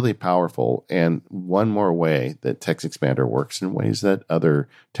really powerful, and one more way that TextExpander works in ways that other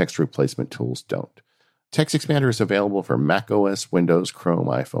text replacement tools don't. TextExpander is available for macOS, Windows, Chrome,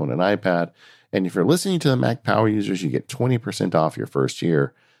 iPhone, and iPad, and if you're listening to the Mac Power Users, you get 20% off your first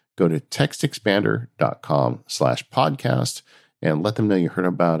year. Go to textexpander.com/podcast and let them know you heard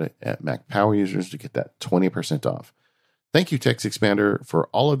about it at Mac Power Users to get that 20% off. Thank you, TextExpander, for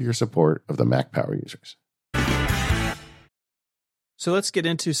all of your support of the Mac Power Users. So let's get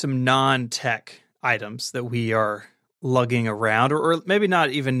into some non-tech items that we are lugging around, or maybe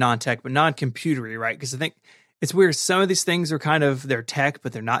not even non-tech, but non-computery, right? Because I think it's weird. Some of these things are kind of, they're tech,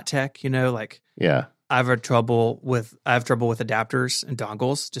 but they're not tech, like Yeah. I have trouble with adapters and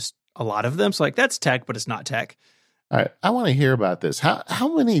dongles, just a lot of them. So like that's tech, but it's not tech. All right. I want to hear about this.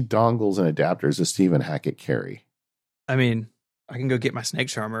 How many dongles and adapters does Stephen Hackett carry? I mean, I can go get my snake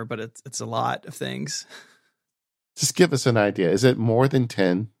charmer, but it's a lot of things. Just give us an idea. Is it more than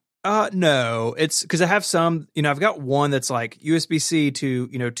 10? No, it's because I have some, I've got one that's like USB-C to,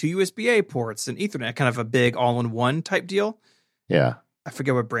 two USB-A ports and Ethernet, kind of a big all-in-one type deal. Yeah. I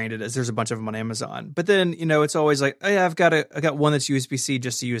forget what brand it is. There's a bunch of them on Amazon. But then, it's always like, oh yeah, I got one that's USB-C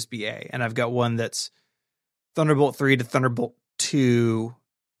just to USB-A. And I've got one that's Thunderbolt 3 to Thunderbolt 2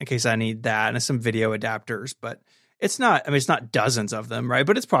 in case I need that. And some video adapters. But it's not dozens of them, right?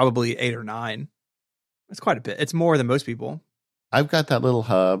 But it's probably 8 or 9. It's quite a bit. It's more than most people. I've got that little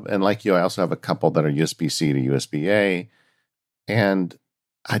hub, and like you, I also have a couple that are USB-C to USB-A, and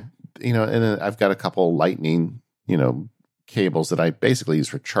and then I've got a couple Lightning, cables that I basically use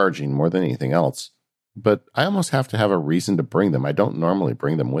for charging more than anything else. But I almost have to have a reason to bring them. I don't normally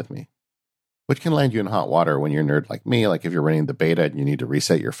bring them with me, which can land you in hot water when you're a nerd like me. Like if you're running the beta and you need to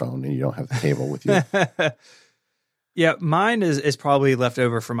reset your phone and you don't have the cable with you. Yeah, mine is probably left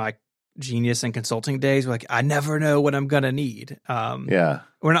over from my genius and consulting days. Like I never know what I'm gonna need. Yeah,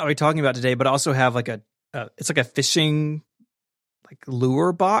 we're not really talking about today, but I also have like it's like a fishing like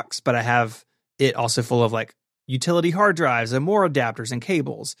lure box, but I have it also full of like utility hard drives and more adapters and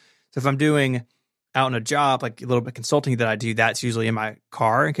cables. So if I'm doing out on a job, like a little bit consulting that I do, that's usually in my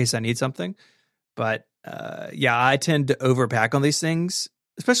car in case I need something. But yeah, I tend to overpack on these things,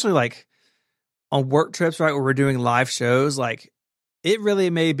 especially like on work trips, right, where we're doing live shows. Like it really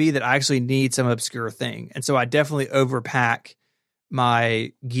may be that I actually need some obscure thing. And so I definitely overpack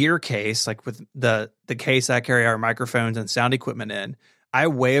my gear case, like with the case I carry our microphones and sound equipment in. I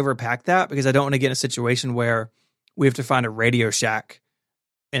way overpack that because I don't want to get in a situation where we have to find a Radio Shack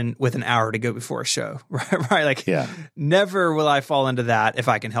with an hour to go before a show, right? Like, yeah. Never will I fall into that if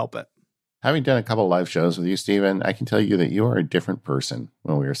I can help it. Having done a couple live shows with you, Stephen, I can tell you that you are a different person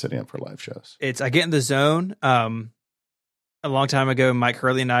when we were sitting up for live shows. I get in the zone. A long time ago, Mike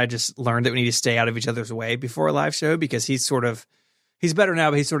Hurley and I just learned that we need to stay out of each other's way before a live show because he's better now,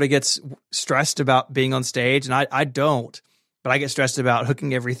 but he sort of gets stressed about being on stage. And I don't, but I get stressed about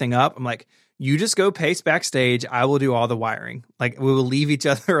hooking everything up. I'm like, you just go pace backstage. I will do all the wiring. Like we will leave each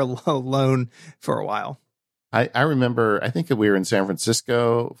other alone for a while. I remember, I think that we were in San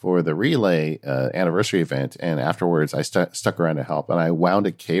Francisco for the Relay anniversary event. And afterwards I stuck around to help and I wound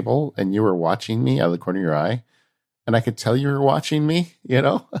a cable and you were watching me out of the corner of your eye. And I could tell you were watching me,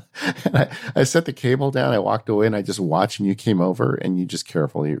 And I set the cable down. I walked away and I just watched and you came over and you just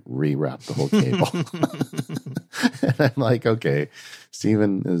carefully rewrapped the whole cable. And I'm like, okay,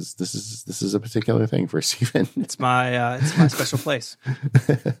 Stephen this is a particular thing for Stephen. It's my special place.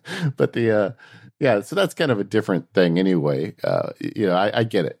 But so that's kind of a different thing anyway. I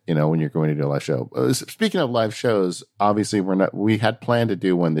get it, when you're going to do a live show. Speaking of live shows, obviously we had planned to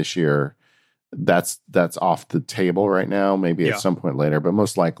do one this year. That's off the table right now, maybe at some point later, but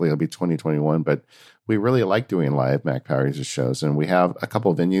most likely it'll be 2021. But we really like doing live Mac Power Users shows. And we have a couple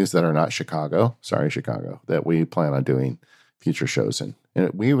of venues that are not Chicago, that we plan on doing future shows in.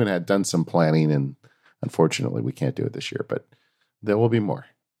 And we even had done some planning and unfortunately we can't do it this year, but there will be more.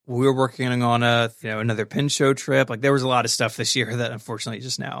 We were working on another pin show trip. Like there was a lot of stuff this year that unfortunately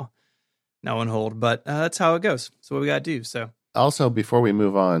just now on hold, but that's how it goes. That's what we got to do. So. Also, before we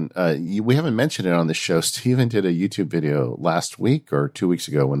move on, we haven't mentioned it on the show. Stephen did a YouTube video last week or 2 weeks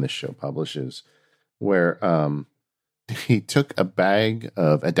ago when this show publishes, where he took a bag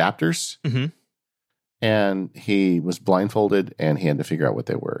of adapters and he was blindfolded and he had to figure out what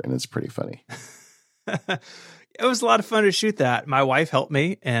they were. And it's pretty funny. It was a lot of fun to shoot that. My wife helped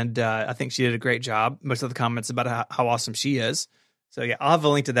me, and I think she did a great job. Most of the comments about how awesome she is. So yeah, I'll have a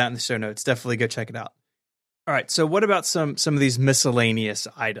link to that in the show notes. Definitely go check it out. All right. So what about some of these miscellaneous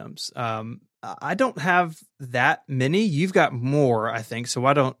items? I don't have that many. You've got more, I think. So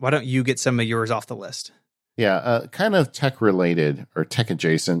why don't you get some of yours off the list? Yeah, kind of tech related or tech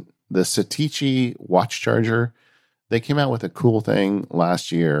adjacent. The Satechi watch charger. They came out with a cool thing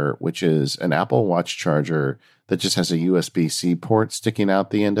last year, which is an Apple Watch charger that just has a USB-C port sticking out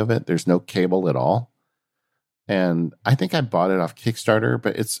the end of it. There's no cable at all. And I think I bought it off Kickstarter,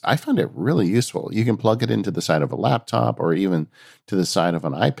 but I found it really useful. You can plug it into the side of a laptop or even to the side of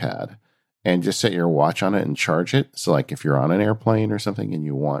an iPad and just set your watch on it and charge it. So like if you're on an airplane or something and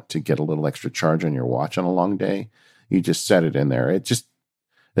you want to get a little extra charge on your watch on a long day, You just set it in there. It's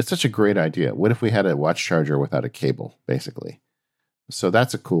such a great idea. What if we had a watch charger without a cable, basically? So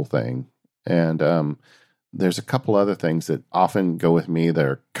that's a cool thing. And there's a couple other things that often go with me that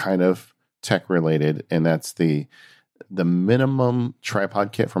are kind of tech related, and that's the minimum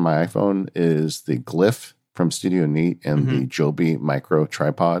tripod kit for my iPhone is the Glyph from Studio Neat and the Joby Micro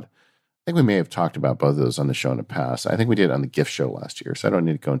tripod. I think we may have talked about both of those on the show in the past. I think we did on the gift show last year, so I don't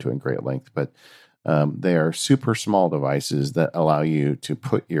need to go into it in great length, but they are super small devices that allow you to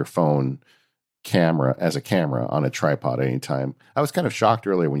put your phone camera as a camera on a tripod at any time. I was kind of shocked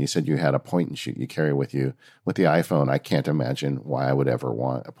earlier when you said you had a point and shoot you carry with you. With the iPhone, I can't imagine why I would ever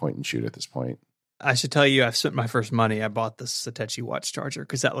want a point and shoot at this point. I should tell you, I've spent my first money. I bought this Satechi watch charger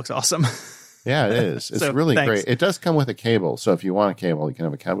because that looks awesome. Yeah, it is. It's So, really thanks. great. It does come with a cable, so if you want a cable, you can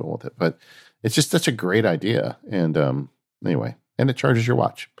have a cable with it. But it's just such a great idea. And anyway, and it charges your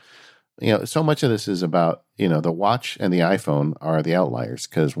watch. So much of this is about, the watch and the iPhone are the outliers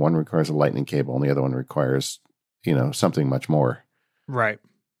because one requires a lightning cable and the other one requires, something much more. Right.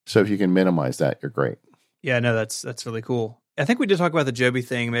 So if you can minimize that, you're great. Yeah, no, that's really cool. I think we did talk about the Joby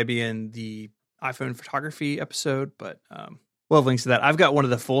thing maybe in the iPhone photography episode, but we'll have links to that. I've got one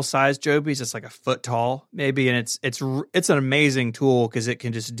of the full size Jobies. It's like a foot tall, maybe, and it's an amazing tool because it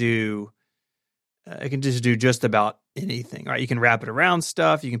can just do just about anything. Right, you can wrap it around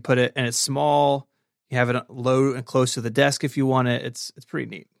stuff. You can put it, and it's small. You have it low and close to the desk if you want it. It's pretty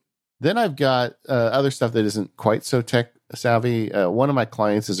neat. Then I've got other stuff that isn't quite so tech savvy. One of my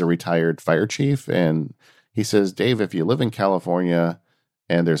clients is a retired fire chief, and he says, Dave, if you live in California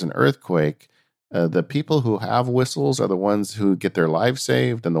and there's an earthquake, the people who have whistles are the ones who get their lives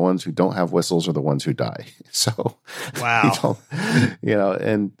saved, and the ones who don't have whistles are the ones who die. So, Wow.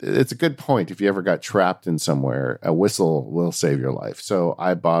 and it's a good point. If you ever got trapped in somewhere, a whistle will save your life. So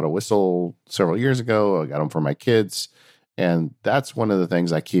I bought a whistle several years ago. I got them for my kids. And that's one of the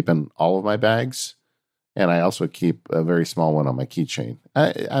things I keep in all of my bags. And I also keep a very small one on my keychain.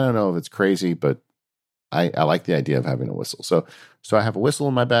 I don't know if it's crazy, but I like the idea of having a whistle. So I have a whistle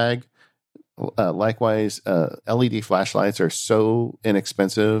in my bag. Likewise, LED flashlights are so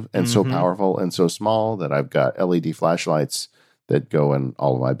inexpensive and so powerful and so small that I've got LED flashlights that go in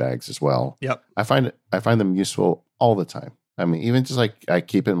all of my bags as well. Yep. I find them useful all the time. I mean, even just like I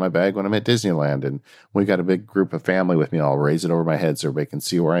keep it in my bag when I'm at Disneyland, and we got a big group of family with me, I'll raise it over my head so everybody can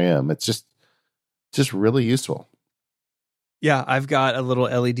see where I am. It's just really useful. Yeah, I've got a little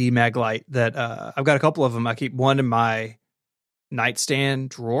LED mag light that I've got a couple of them. I keep one in my nightstand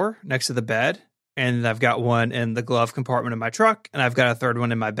drawer next to the bed, and I've got one in the glove compartment of my truck, and I've got a third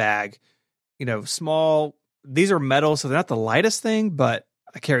one in my bag. Small. These are metal, so they're not the lightest thing, but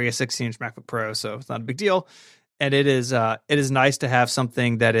I carry a 16-inch MacBook Pro, so it's not a big deal. And it is nice to have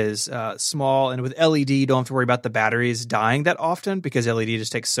something that is small, and with LED, you don't have to worry about the batteries dying that often because LED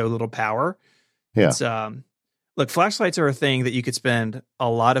just takes so little power. Yeah. It's, look, flashlights are a thing that you could spend a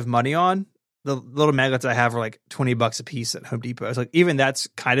lot of money on. The little magnets I have are like $20 a piece at Home Depot. It's like, even that's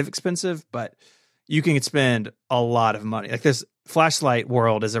kind of expensive, but you can spend a lot of money. Like, this flashlight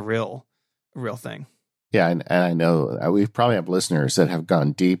world is a real thing. Yeah, and I know we probably have listeners that have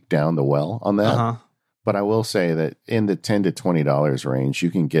gone deep down the well on that. Uh-huh. But I will say that in the $10 to $20 range, you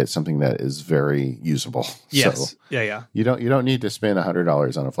can get something that is very usable. Yes. So Yeah. you don't need to spend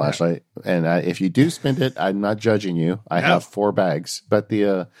 $100 on a flashlight. Yeah. And if you do spend it, I'm not judging you. I have 4 bags, but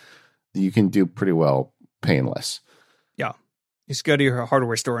you can do pretty well paying less. Yeah. You just go to your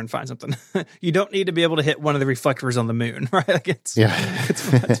hardware store and find something. You don't need to be able to hit one of the reflectors on the moon, right? Like, it's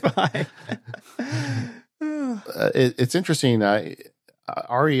fine. It's interesting.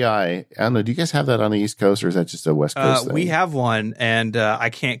 REI, I don't know. Do you guys have that on the East Coast, or is that just a West Coast thing? We have one, and I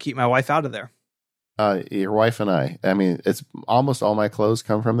can't keep my wife out of there. Your wife and I mean, it's almost all my clothes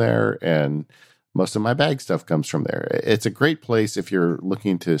come from there, and most of my bag stuff comes from there. It's a great place if you're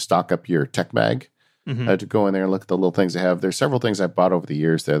looking to stock up your tech bag, to go in there and look at the little things they have. There's several things I've bought over the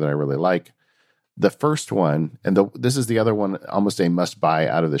years there that I really like. The first one, and this is the other one, almost a must buy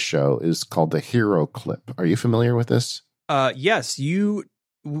out of the show, is called the Hero Clip. Are you familiar with this? Yes,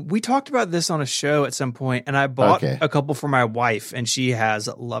 we talked about this on a show at some point, and I bought a couple for my wife, and she has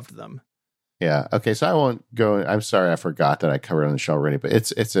loved them. Yeah. Okay. So I won't go. I'm sorry, I forgot that I covered it on the show already, but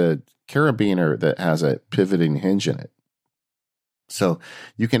it's a carabiner that has a pivoting hinge in it, so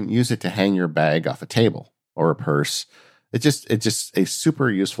you can use it to hang your bag off a table or a purse. It's just a super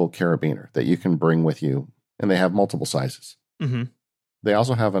useful carabiner that you can bring with you, and they have multiple sizes. Mm-hmm. They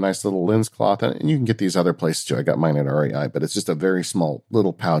also have a nice little lens cloth, and you can get these other places too. I got mine at REI, but it's just a very small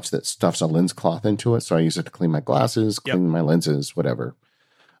little pouch that stuffs a lens cloth into it. So I use it to clean my glasses, clean my lenses, whatever.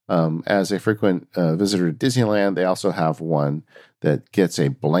 As a frequent visitor to Disneyland, they also have one that gets a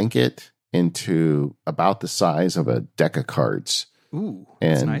blanket into about the size of a deck of cards. Ooh,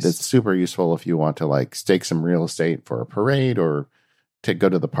 and nice. it's super useful if you want to like stake some real estate for a parade or go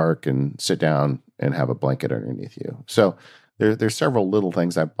to the park and sit down and have a blanket underneath you. So there's several little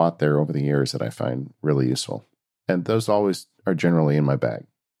things I've bought there over the years that I find really useful. And those always are generally in my bag.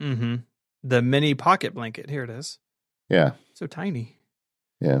 Mm-hmm. The mini pocket blanket. Here it is. Yeah. So tiny.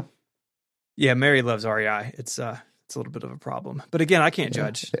 Yeah. Yeah, Mary loves REI. It's a little bit of a problem. But again, I can't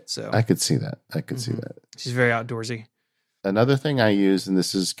judge. So I could see that. See that. She's very outdoorsy. Another thing I use, and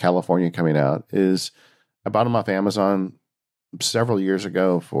this is California coming out, is I bought them off Amazon several years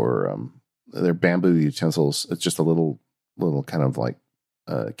ago for their bamboo utensils. It's just a little kind of like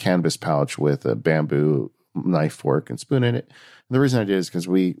canvas pouch with a bamboo knife, fork, and spoon in it. And the reason I did is because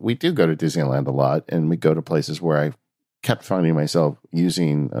we do go to Disneyland a lot, and we go to places where I kept finding myself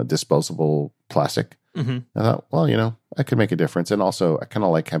using disposable plastic. Mm-hmm. I thought, well, I could make a difference. And also, I kind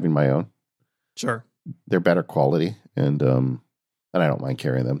of like having my own. Sure. They're better quality, and I don't mind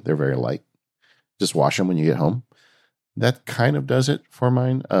carrying them. They're very light. Just wash them when you get home. That kind of does it for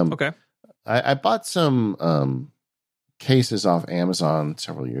mine. Okay. I bought some cases off Amazon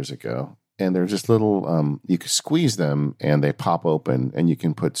several years ago, and they're just little, you can squeeze them and they pop open and you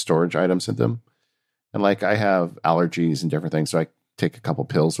can put storage items in them. And like I have allergies and different things, so I take a couple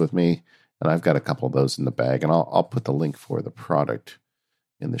pills with me, and I've got a couple of those in the bag, and I'll put the link for the product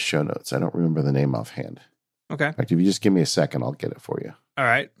in the show notes. I don't remember the name offhand. Okay. In fact, if you just give me a second, I'll get it for you. All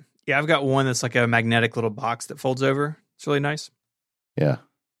right. Yeah, I've got one that's like a magnetic little box that folds over. It's really nice. Yeah.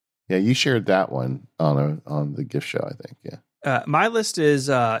 Yeah, you shared that one on the gift show, I think. Yeah. My list is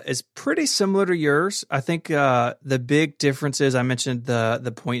pretty similar to yours. I think the big difference is I mentioned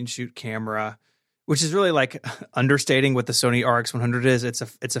the point and shoot camera, which is really like understating what the Sony RX100 is.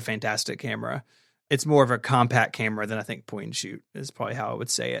 It's a fantastic camera. It's more of a compact camera than I think point and shoot is probably how I would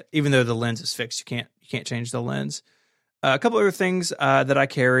say it. Even though the lens is fixed, you can't change the lens. A couple other things that I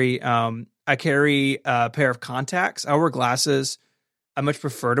carry. I carry a pair of contacts. I wear glasses. I much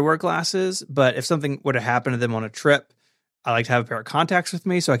prefer to wear glasses, but if something were to happen to them on a trip, I like to have a pair of contacts with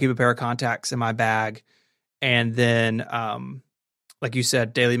me. So I keep a pair of contacts in my bag. And then, like you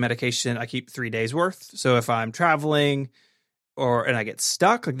said, daily medication, I keep 3 days worth. So if I'm traveling and I get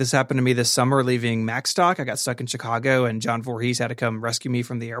stuck, like this happened to me this summer leaving Macstock, I got stuck in Chicago and John Voorhees had to come rescue me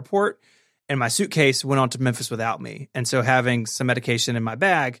from the airport. And my suitcase went on to Memphis without me. And so having some medication in my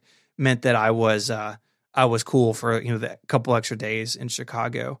bag meant that I was cool for, the couple extra days in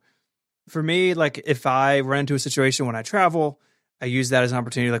Chicago. For me, like if I run into a situation when I travel, I use that as an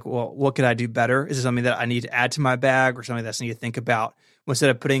opportunity. Like, well, what could I do better? Is it something that I need to add to my bag or something that's I need to think about? Instead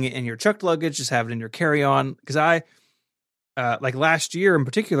of putting it in your checked luggage, just have it in your carry-on. Because I, like last year in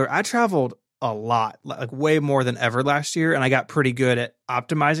particular, I traveled a lot, like way more than ever last year. And I got pretty good at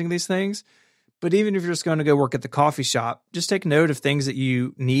optimizing these things. But even if you're just going to go work at the coffee shop, just take note of things that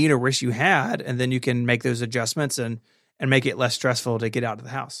you need or wish you had, and then you can make those adjustments and make it less stressful to get out of the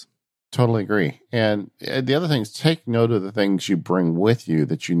house. Totally agree. And the other thing is take note of the things you bring with you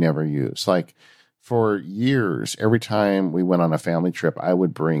that you never use. Like for years, every time we went on a family trip, I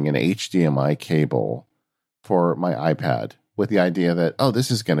would bring an HDMI cable for my iPad with the idea that, oh,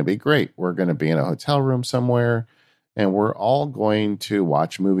 this is going to be great. We're going to be in a hotel room somewhere, and we're all going to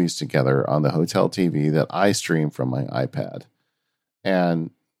watch movies together on the hotel TV that I stream from my iPad.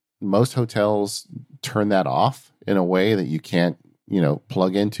 And most hotels turn that off in a way that you can't,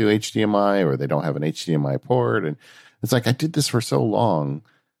 plug into HDMI, or they don't have an HDMI port. And it's like, I did this for so long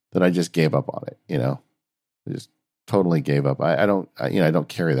that I just gave up on it. I just totally gave up. I don't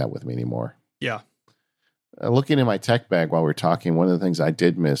carry that with me anymore. Yeah. Looking in my tech bag while we were talking, one of the things I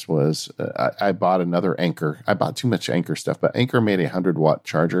did miss was I bought another Anker. I bought too much Anker stuff, but Anker made a 100-watt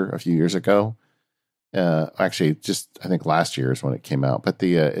charger a few years ago. Actually, just I think last year is when it came out. But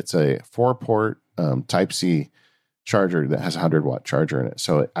it's a 4-port Type-C charger that has a 100-watt charger in it,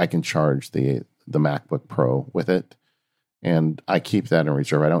 so I can charge the MacBook Pro with it, and I keep that in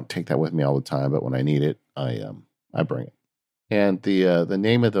reserve. I don't take that with me all the time, but when I need it, I bring it. And the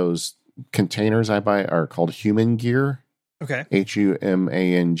name of those containers I buy are called Human Gear. Okay.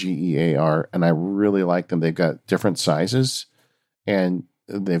 HUMANGEAR. And I really like them. They've got different sizes, and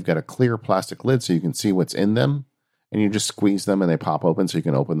they've got a clear plastic lid so you can see what's in them, and you just squeeze them and they pop open so you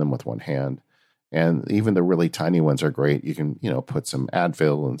can open them with one hand. And even the really tiny ones are great. You can, put some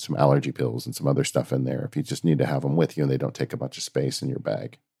Advil and some allergy pills and some other stuff in there if you just need to have them with you and they don't take a bunch of space in your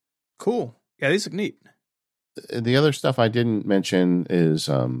bag. Cool. Yeah, these look neat. The other stuff I didn't mention is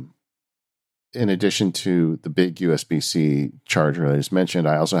in addition to the big USB-C charger that I just mentioned,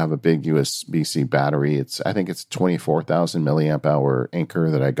 I also have a big USB-C battery. I think it's 24,000 milliamp hour Anker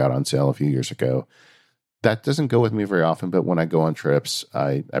that I got on sale a few years ago. That doesn't go with me very often, but when I go on trips,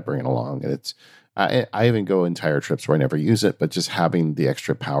 I bring it along. And I even go entire trips where I never use it, but just having the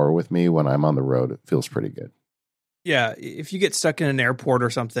extra power with me when I'm on the road, it feels pretty good. Yeah, if you get stuck in an airport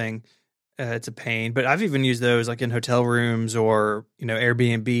or something, it's a pain. But I've even used those like in hotel rooms or,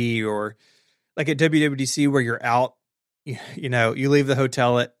 Airbnb or like at WWDC where you're out, you leave the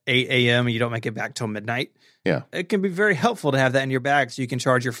hotel at 8 a.m. and you don't make it back till midnight. Yeah. It can be very helpful to have that in your bag so you can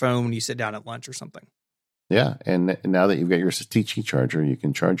charge your phone when you sit down at lunch or something. Yeah, and now that you've got your Satechi charger, you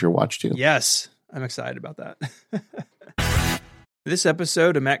can charge your watch too. Yes, I'm excited about that. This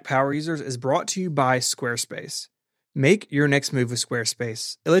episode of Mac Power Users is brought to you by Squarespace. Make your next move with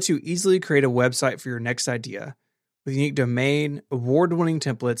Squarespace. It lets you easily create a website for your next idea with unique domain, award-winning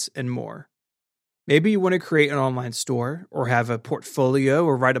templates, and more. Maybe you want to create an online store or have a portfolio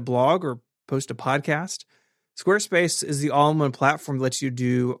or write a blog or post a podcast. Squarespace is the all-in-one platform that lets you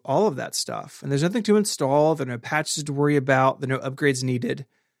do all of that stuff. And there's nothing to install, there are no patches to worry about, there are no upgrades needed.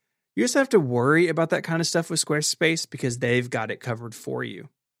 You just have to worry about that kind of stuff with Squarespace because they've got it covered for you.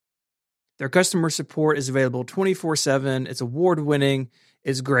 Their customer support is available 24/7. It's award-winning.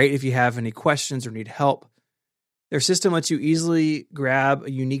 It's great if you have any questions or need help. Their system lets you easily grab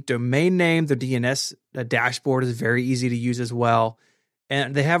a unique domain name. Their DNS dashboard is very easy to use as well.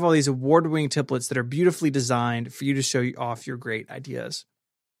 And they have all these award-winning templates that are beautifully designed for you to show off your great ideas.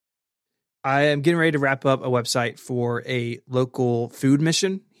 I am getting ready to wrap up a website for a local food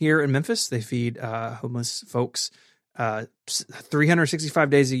mission here in Memphis. They feed homeless folks 365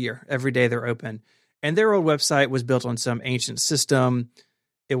 days a year. Every day they're open. And their old website was built on some ancient system.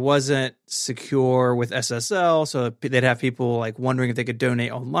 It wasn't secure with SSL, so they'd have people like wondering if they could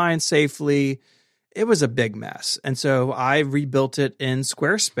donate online safely. It was a big mess. And so I rebuilt it in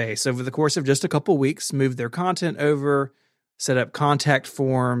Squarespace over the course of just a couple weeks, moved their content over, set up contact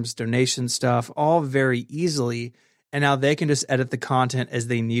forms, donation stuff, all very easily. And now they can just edit the content as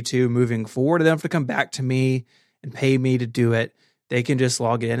they need to moving forward. They don't have to come back to me and pay me to do it. They can just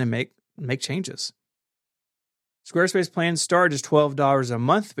log in and make changes. Squarespace plans start just $12 a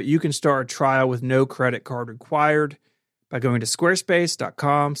month, but you can start a trial with no credit card required by going to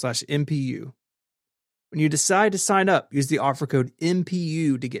squarespace.com/MPU. When you decide to sign up, use the offer code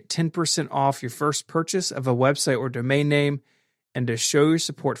MPU to get 10% off your first purchase of a website or domain name and to show your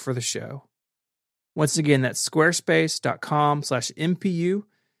support for the show. Once again, that's squarespace.com/MPU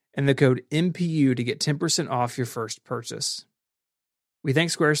and the code MPU to get 10% off your first purchase. We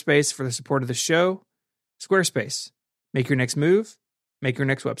thank Squarespace for the support of the show. Squarespace, make your next move, make your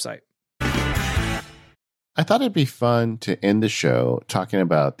next website. I thought it'd be fun to end the show talking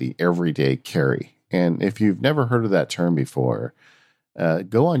about the everyday carry. And if you've never heard of that term before,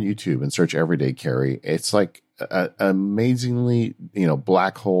 go on YouTube and search everyday carry. It's like an amazingly,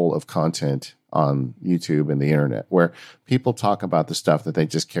 black hole of content on YouTube and the internet where people talk about the stuff that they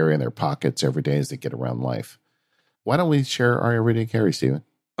just carry in their pockets every day as they get around life. Why don't we share our everyday carry, Stephen?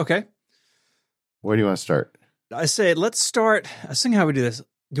 Okay. Where do you want to start? I say, let's start. I was thinking how we do this. Do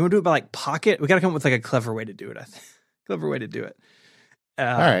you want to do it by like pocket? We got to come up with like a clever way to do it. I think. Clever way to do it. All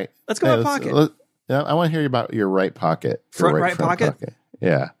right. Let's go by pocket. I want to hear about your right pocket. Front right pocket?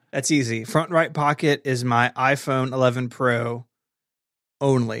 Yeah. That's easy. Front right pocket is my iPhone 11 Pro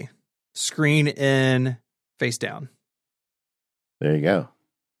only. Screen in, face down. There you go.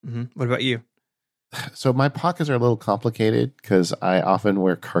 Mm-hmm. What about you? So my pockets are a little complicated because I often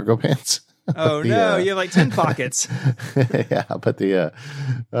wear cargo pants. Oh, no. You have like 10 pockets. Yeah. But when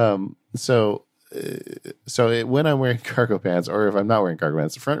I'm wearing cargo pants or if I'm not wearing cargo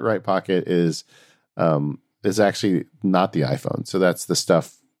pants, the front right pocket is actually not the iPhone. So that's the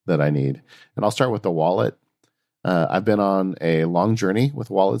stuff that I need. And I'll start with the wallet. I've been on a long journey with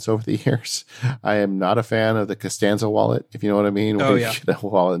wallets over the years. I am not a fan of the Costanza wallet, if you know what I mean. Oh, yeah. You get a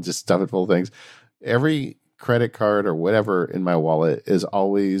wallet and just stuff it full of things. Every credit card or whatever in my wallet is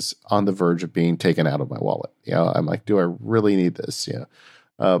always on the verge of being taken out of my wallet. I'm like, do I really need this?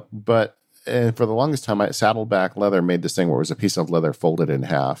 But for the longest time, Saddleback Leather made this thing where it was a piece of leather folded in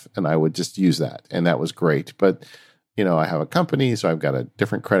half, and I would just use that, and that was great. But I have a company, so I've got a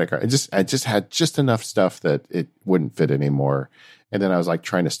different credit card. I just had just enough stuff that it wouldn't fit anymore. And then I was like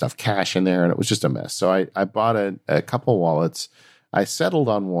trying to stuff cash in there, and it was just a mess. So I bought a couple wallets. I settled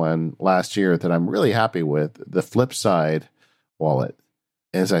on one last year that I'm really happy with, the Flipside wallet.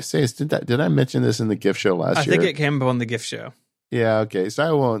 As I say, did I mention this in the gift show last year? I think it came up on the gift show. Yeah, okay. So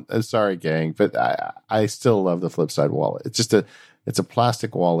I won't. I'm sorry, gang, but I still love the Flipside wallet. It's just It's a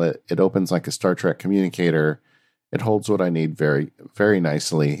plastic wallet. It opens like a Star Trek communicator. It holds what I need very, very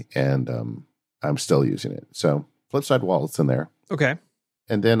nicely, and I'm still using it. So Flipside wallet's in there. Okay.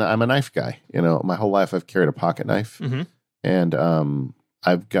 And then I'm a knife guy. My whole life I've carried a pocket knife, and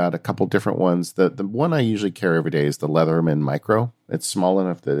I've got a couple different ones. The one I usually carry every day is the Leatherman Micro. It's small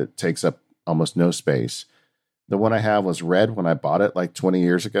enough that it takes up almost no space. The one I have was red when I bought it like 20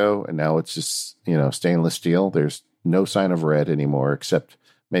 years ago, and now it's just, stainless steel. There's no sign of red anymore, except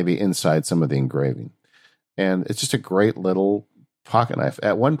maybe inside some of the engraving. And it's just a great little pocket knife.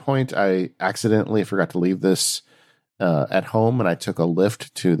 At one point, I accidentally forgot to leave this at home, and I took a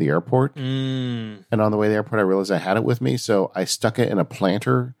Lyft to the airport. And on the way to the airport, I realized I had it with me, so I stuck it in a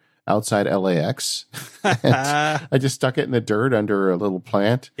planter outside LAX. I just stuck it in the dirt under a little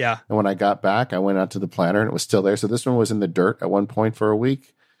plant. Yeah. And when I got back, I went out to the planter, and it was still there. So this one was in the dirt at one point for a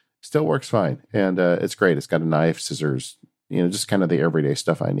week. Still works fine. And it's great. It's got a knife, scissors, just kind of the everyday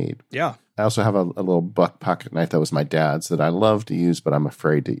stuff I need. Yeah. I also have a little buck pocket knife that was my dad's that I love to use, but I'm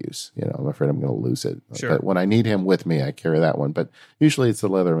afraid to use. I'm afraid I'm going to lose it. Sure. But when I need him with me, I carry that one. But usually it's the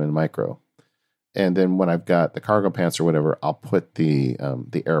Leatherman Micro. And then when I've got the cargo pants or whatever, I'll put the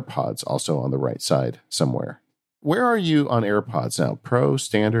AirPods also on the right side somewhere. Where are you on AirPods now? Pro,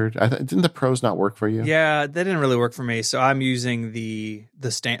 standard? Didn't the Pros not work for you? Yeah, that didn't really work for me. So I'm using the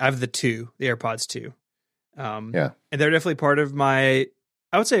I have the AirPods 2. Yeah. And they're definitely part of my,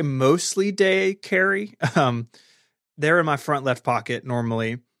 I would say mostly day carry. They're in my front left pocket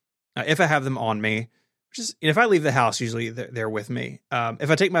normally, if I have them on me. Just if I leave the house, usually they're with me.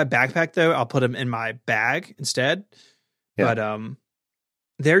 If I take my backpack though, I'll put them in my bag instead. Yeah. But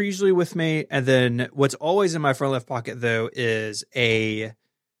they're usually with me. And then what's always in my front left pocket though is a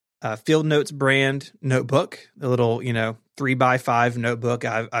Field Notes brand notebook, a little 3x5 notebook.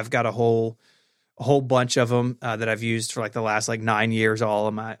 I've got a whole bunch of them that I've used for like the last 9 years,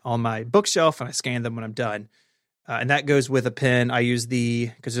 all on my bookshelf, and I scan them when I'm done. And that goes with a pen. I use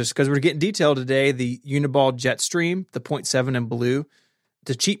because we're getting detailed today, the Uniball Jetstream, the 0.7 in blue.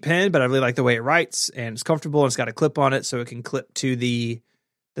 It's a cheap pen, but I really like the way it writes, and it's comfortable, and it's got a clip on it, so it can clip to the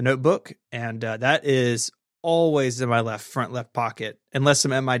notebook. And that is always in my front left pocket, unless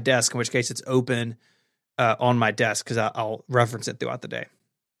I'm at my desk, in which case it's open on my desk because I'll reference it throughout the day.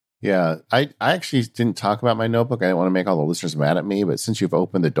 Yeah, I actually didn't talk about my notebook. I didn't want to make all the listeners mad at me, but since you've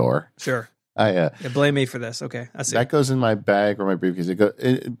opened the door, sure. Blame me for this. Okay, I see. That goes in my bag or my briefcase.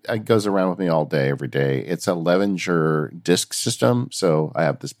 It goes around with me all day, every day. It's a Levenger disc system, so I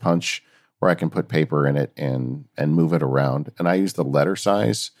have this punch where I can put paper in it and move it around. And I use the letter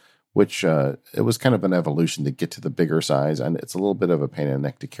size, which it was kind of an evolution to get to the bigger size, and it's a little bit of a pain in the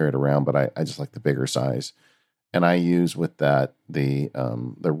neck to carry it around, but I just like the bigger size. And I use with that the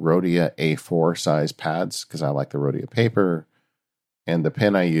Rhodia A4 size pads because I like the Rhodia paper. And the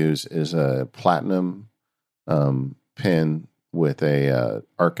pen I use is a platinum pen with a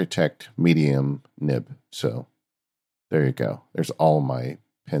Architect medium nib. So there you go. There's all my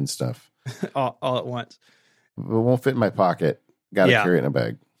pen stuff. all at once. It won't fit in my pocket. Got to carry it in a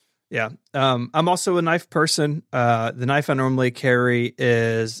bag. Yeah. I'm also a knife person. The knife I normally carry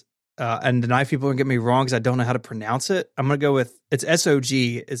is, and the knife people can get me wrong because I don't know how to pronounce it. I'm going to go with, it's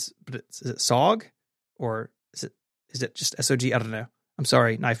SOG. Is it SOG? Or is it just SOG? I don't know. I'm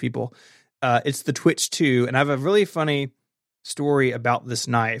sorry, knife people. It's the Twitch 2, and I have a really funny story about this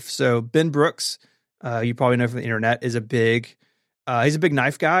knife. So Ben Brooks, you probably know from the internet, is he's a big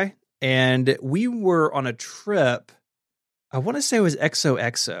knife guy, and we were on a trip. I want to say it was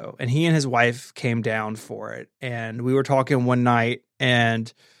XOXO, and he and his wife came down for it, and we were talking one night,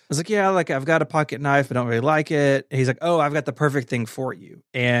 and I was like, yeah, I've got a pocket knife, but I don't really like it. And he's like, oh, I've got the perfect thing for you.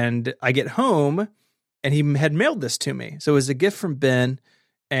 And I get home, and he had mailed this to me. So it was a gift from Ben,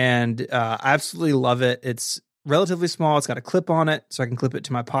 and I absolutely love it. It's relatively small. It's got a clip on it, so I can clip it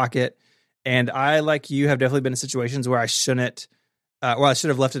to my pocket. And I, like you, have definitely been in situations where I should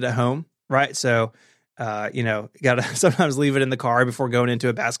have left it at home, right? So, got to sometimes leave it in the car before going into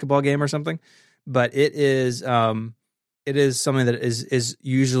a basketball game or something. But it is something that is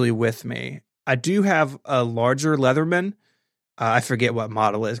usually with me. I do have a larger Leatherman. I forget what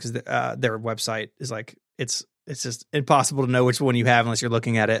model it is because their website is it's just impossible to know which one you have unless you're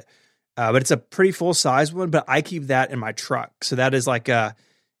looking at it. But it's a pretty full size one. But I keep that in my truck, so that is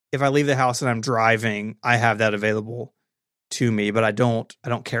if I leave the house and I'm driving, I have that available to me. But I don't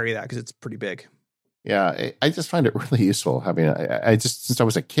carry that because it's pretty big. Yeah, I just find it really useful. I mean, I just since I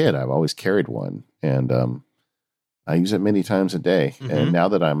was a kid, I've always carried one, and I use it many times a day. Mm-hmm. And now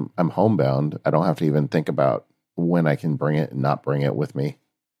that I'm homebound, I don't have to even think about when I can bring it and not bring it with me.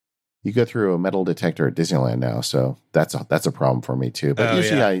 you go through a metal detector at Disneyland now, so that's a problem for me too. But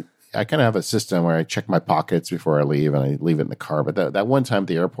usually I kind of have a system where I check my pockets before I leave, and I leave it in the car. But that one time at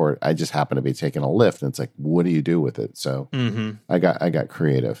the airport, I just happened to be taking a lift, and it's like, what do you do with it? So I got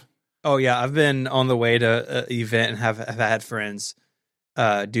creative. Oh yeah, I've been on the way to an event and have had friends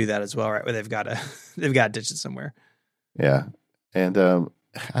do that as well, right? Where they've got to ditch it somewhere. Yeah, and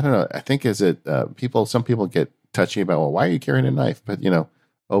I don't know. I think some people get touchy about, well, why are you carrying a knife? But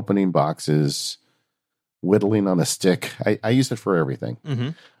opening boxes, whittling on a stick. I use it for everything. Mm-hmm.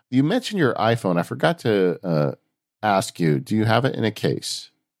 You mentioned your iPhone. I forgot to ask you, do you have it in a case?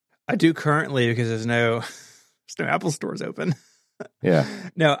 I do currently, because there's no Apple stores open. Yeah.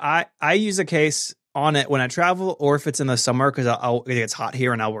 No, I use a case on it when I travel, or if it's in the summer, because it gets hot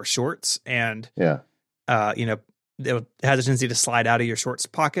here and I'll wear shorts, and it has a tendency to slide out of your shorts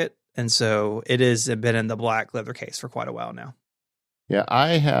pocket. And so it has been in the black leather case for quite a while now. Yeah,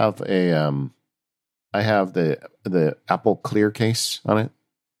 I have the Apple Clear case on it,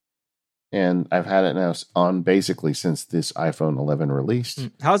 and I've had it now on basically since this iPhone 11 released.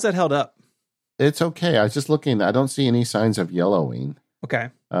 How's that held up? It's okay. I was just looking. I don't see any signs of yellowing. Okay.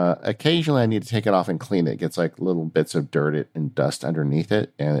 Occasionally, I need to take it off and clean it. It gets like little bits of dirt and dust underneath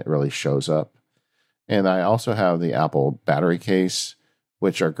it, and it really shows up. And I also have the Apple battery case,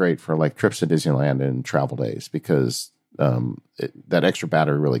 which are great for like trips to Disneyland and travel days, because that extra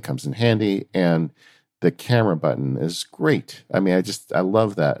battery really comes in handy, and the camera button is great. I mean, I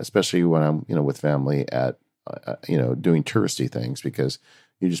love that, especially when I'm with family at doing touristy things, because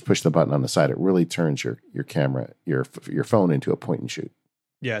you just push the button on the side. It really turns your camera, your phone into a point and shoot.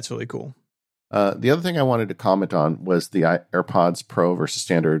 Yeah, it's really cool. The other thing I wanted to comment on was the AirPods Pro versus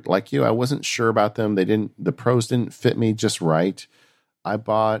Standard. Like you, I wasn't sure about them. The Pros didn't fit me just right. I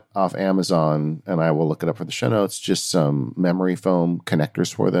bought off Amazon, and I will look it up for the show notes, just some memory foam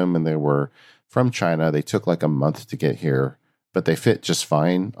connectors for them. And they were from China. They took like a month to get here, but they fit just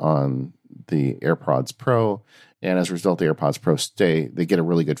fine on the AirPods Pro. And as a result, the AirPods Pro they get a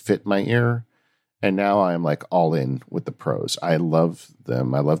really good fit in my ear. And now I'm like all in with the Pros. I love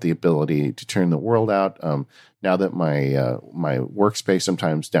them. I love the ability to turn the world out. Now that my workspace,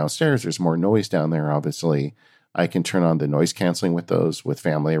 sometimes downstairs, there's more noise down there, obviously, I can turn on the noise canceling with those with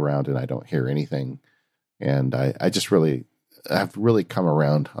family around, and I don't hear anything. And I've really come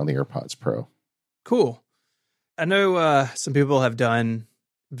around on the AirPods Pro. Cool. I know some people have done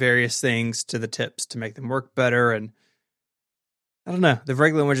various things to the tips to make them work better, and I don't know, the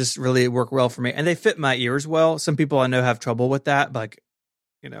regular ones just really work well for me, and they fit my ears well. Some people I know have trouble with that, but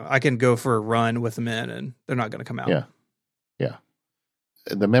I can go for a run with them in, and they're not going to come out. Yeah.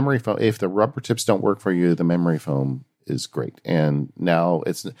 The memory foam, if the rubber tips don't work for you, the memory foam is great. And now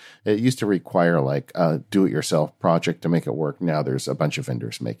it used to require like a do-it-yourself project to make it work. Now there's a bunch of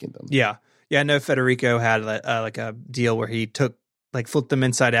vendors making them. Yeah. I know Federico had like a deal where he flipped them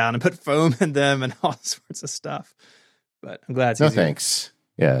inside out and put foam in them and all sorts of stuff. But I'm glad it's easier. Thanks.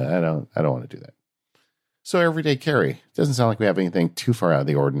 Yeah, I don't want to do that. So everyday carry. Doesn't sound like we have anything too far out of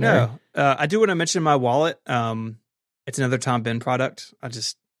the ordinary. No. I do want to mention my wallet. It's another Tom Bihn product. I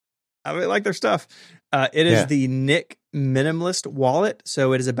really like their stuff. It is the Nick Minimalist wallet.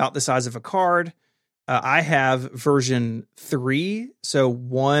 So it is about the size of a card. I have version 3. So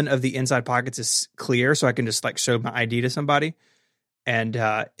one of the inside pockets is clear, so I can just show my ID to somebody. And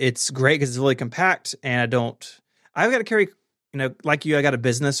it's great because it's really compact, and I've got to carry, like you, I got a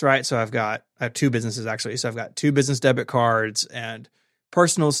business, right? So I have 2 businesses actually. So I've got 2 business debit cards and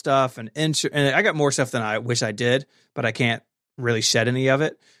personal stuff and insurance. And I got more stuff than I wish I did, but I can't really shed any of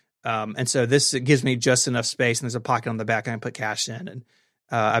it. And so this gives me just enough space, and there's a pocket on the back I can put cash in. And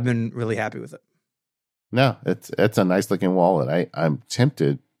I've been really happy with it. No, it's a nice looking wallet. I'm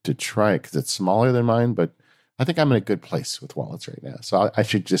tempted to try it because it's smaller than mine, but I think I'm in a good place with wallets right now. So I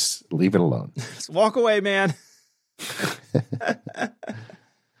should just leave it alone. Just walk away, man.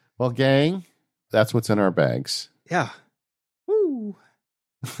 Well, gang, that's what's in our bags. Yeah. Woo.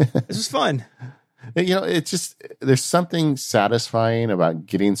 This was fun. It's just, there's something satisfying about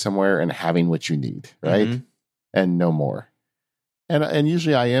getting somewhere and having what you need, right? Mm-hmm. And no more. And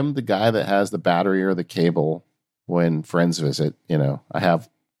usually I am the guy that has the battery or the cable when friends visit. I have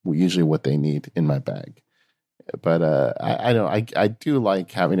usually what they need in my bag. But I do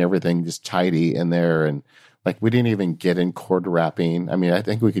like having everything just tidy in there. And we didn't even get in cord wrapping. I mean, I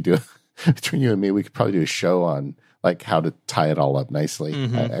think we could do between you and me, we could probably do a show on how to tie it all up nicely.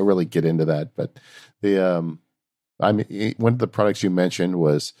 Mm-hmm. I really get into that. But one of the products you mentioned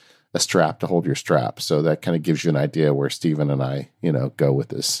was a strap to hold your strap. So that kind of gives you an idea where Stephen and I, go with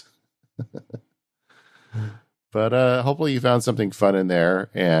this. But hopefully you found something fun in there,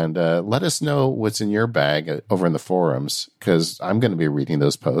 and let us know what's in your bag over in the forums, because I'm going to be reading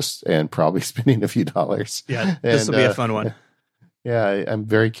those posts and probably spending a few dollars. Yeah, this will be a fun one. Yeah, I'm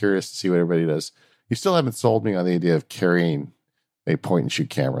very curious to see what everybody does. You still haven't sold me on the idea of carrying a point and shoot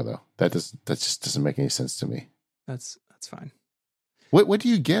camera, though. That just doesn't make any sense to me. That's fine. What do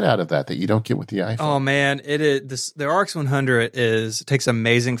you get out of that you don't get with the iPhone? Oh man, the RX100 takes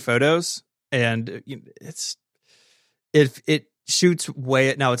amazing photos, and it shoots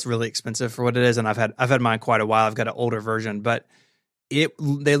way. Now it's really expensive for what it is, and I've had mine quite a while. I've got an older version, but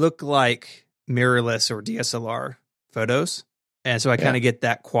they look like mirrorless or DSLR photos, and so I kind of get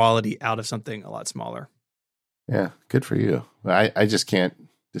that quality out of something a lot smaller. Yeah, good for you. I just can't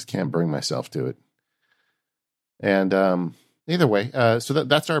bring myself to it. And either way, so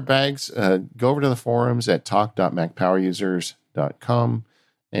that's our bags. Go over to the forums at talk.macpowerusers.com,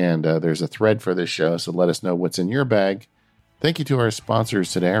 and there's a thread for this show, so let us know what's in your bag. Thank you to our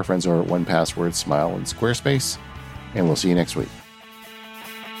sponsors today, our friends over at 1Password, Smile, and Squarespace, and we'll see you next week.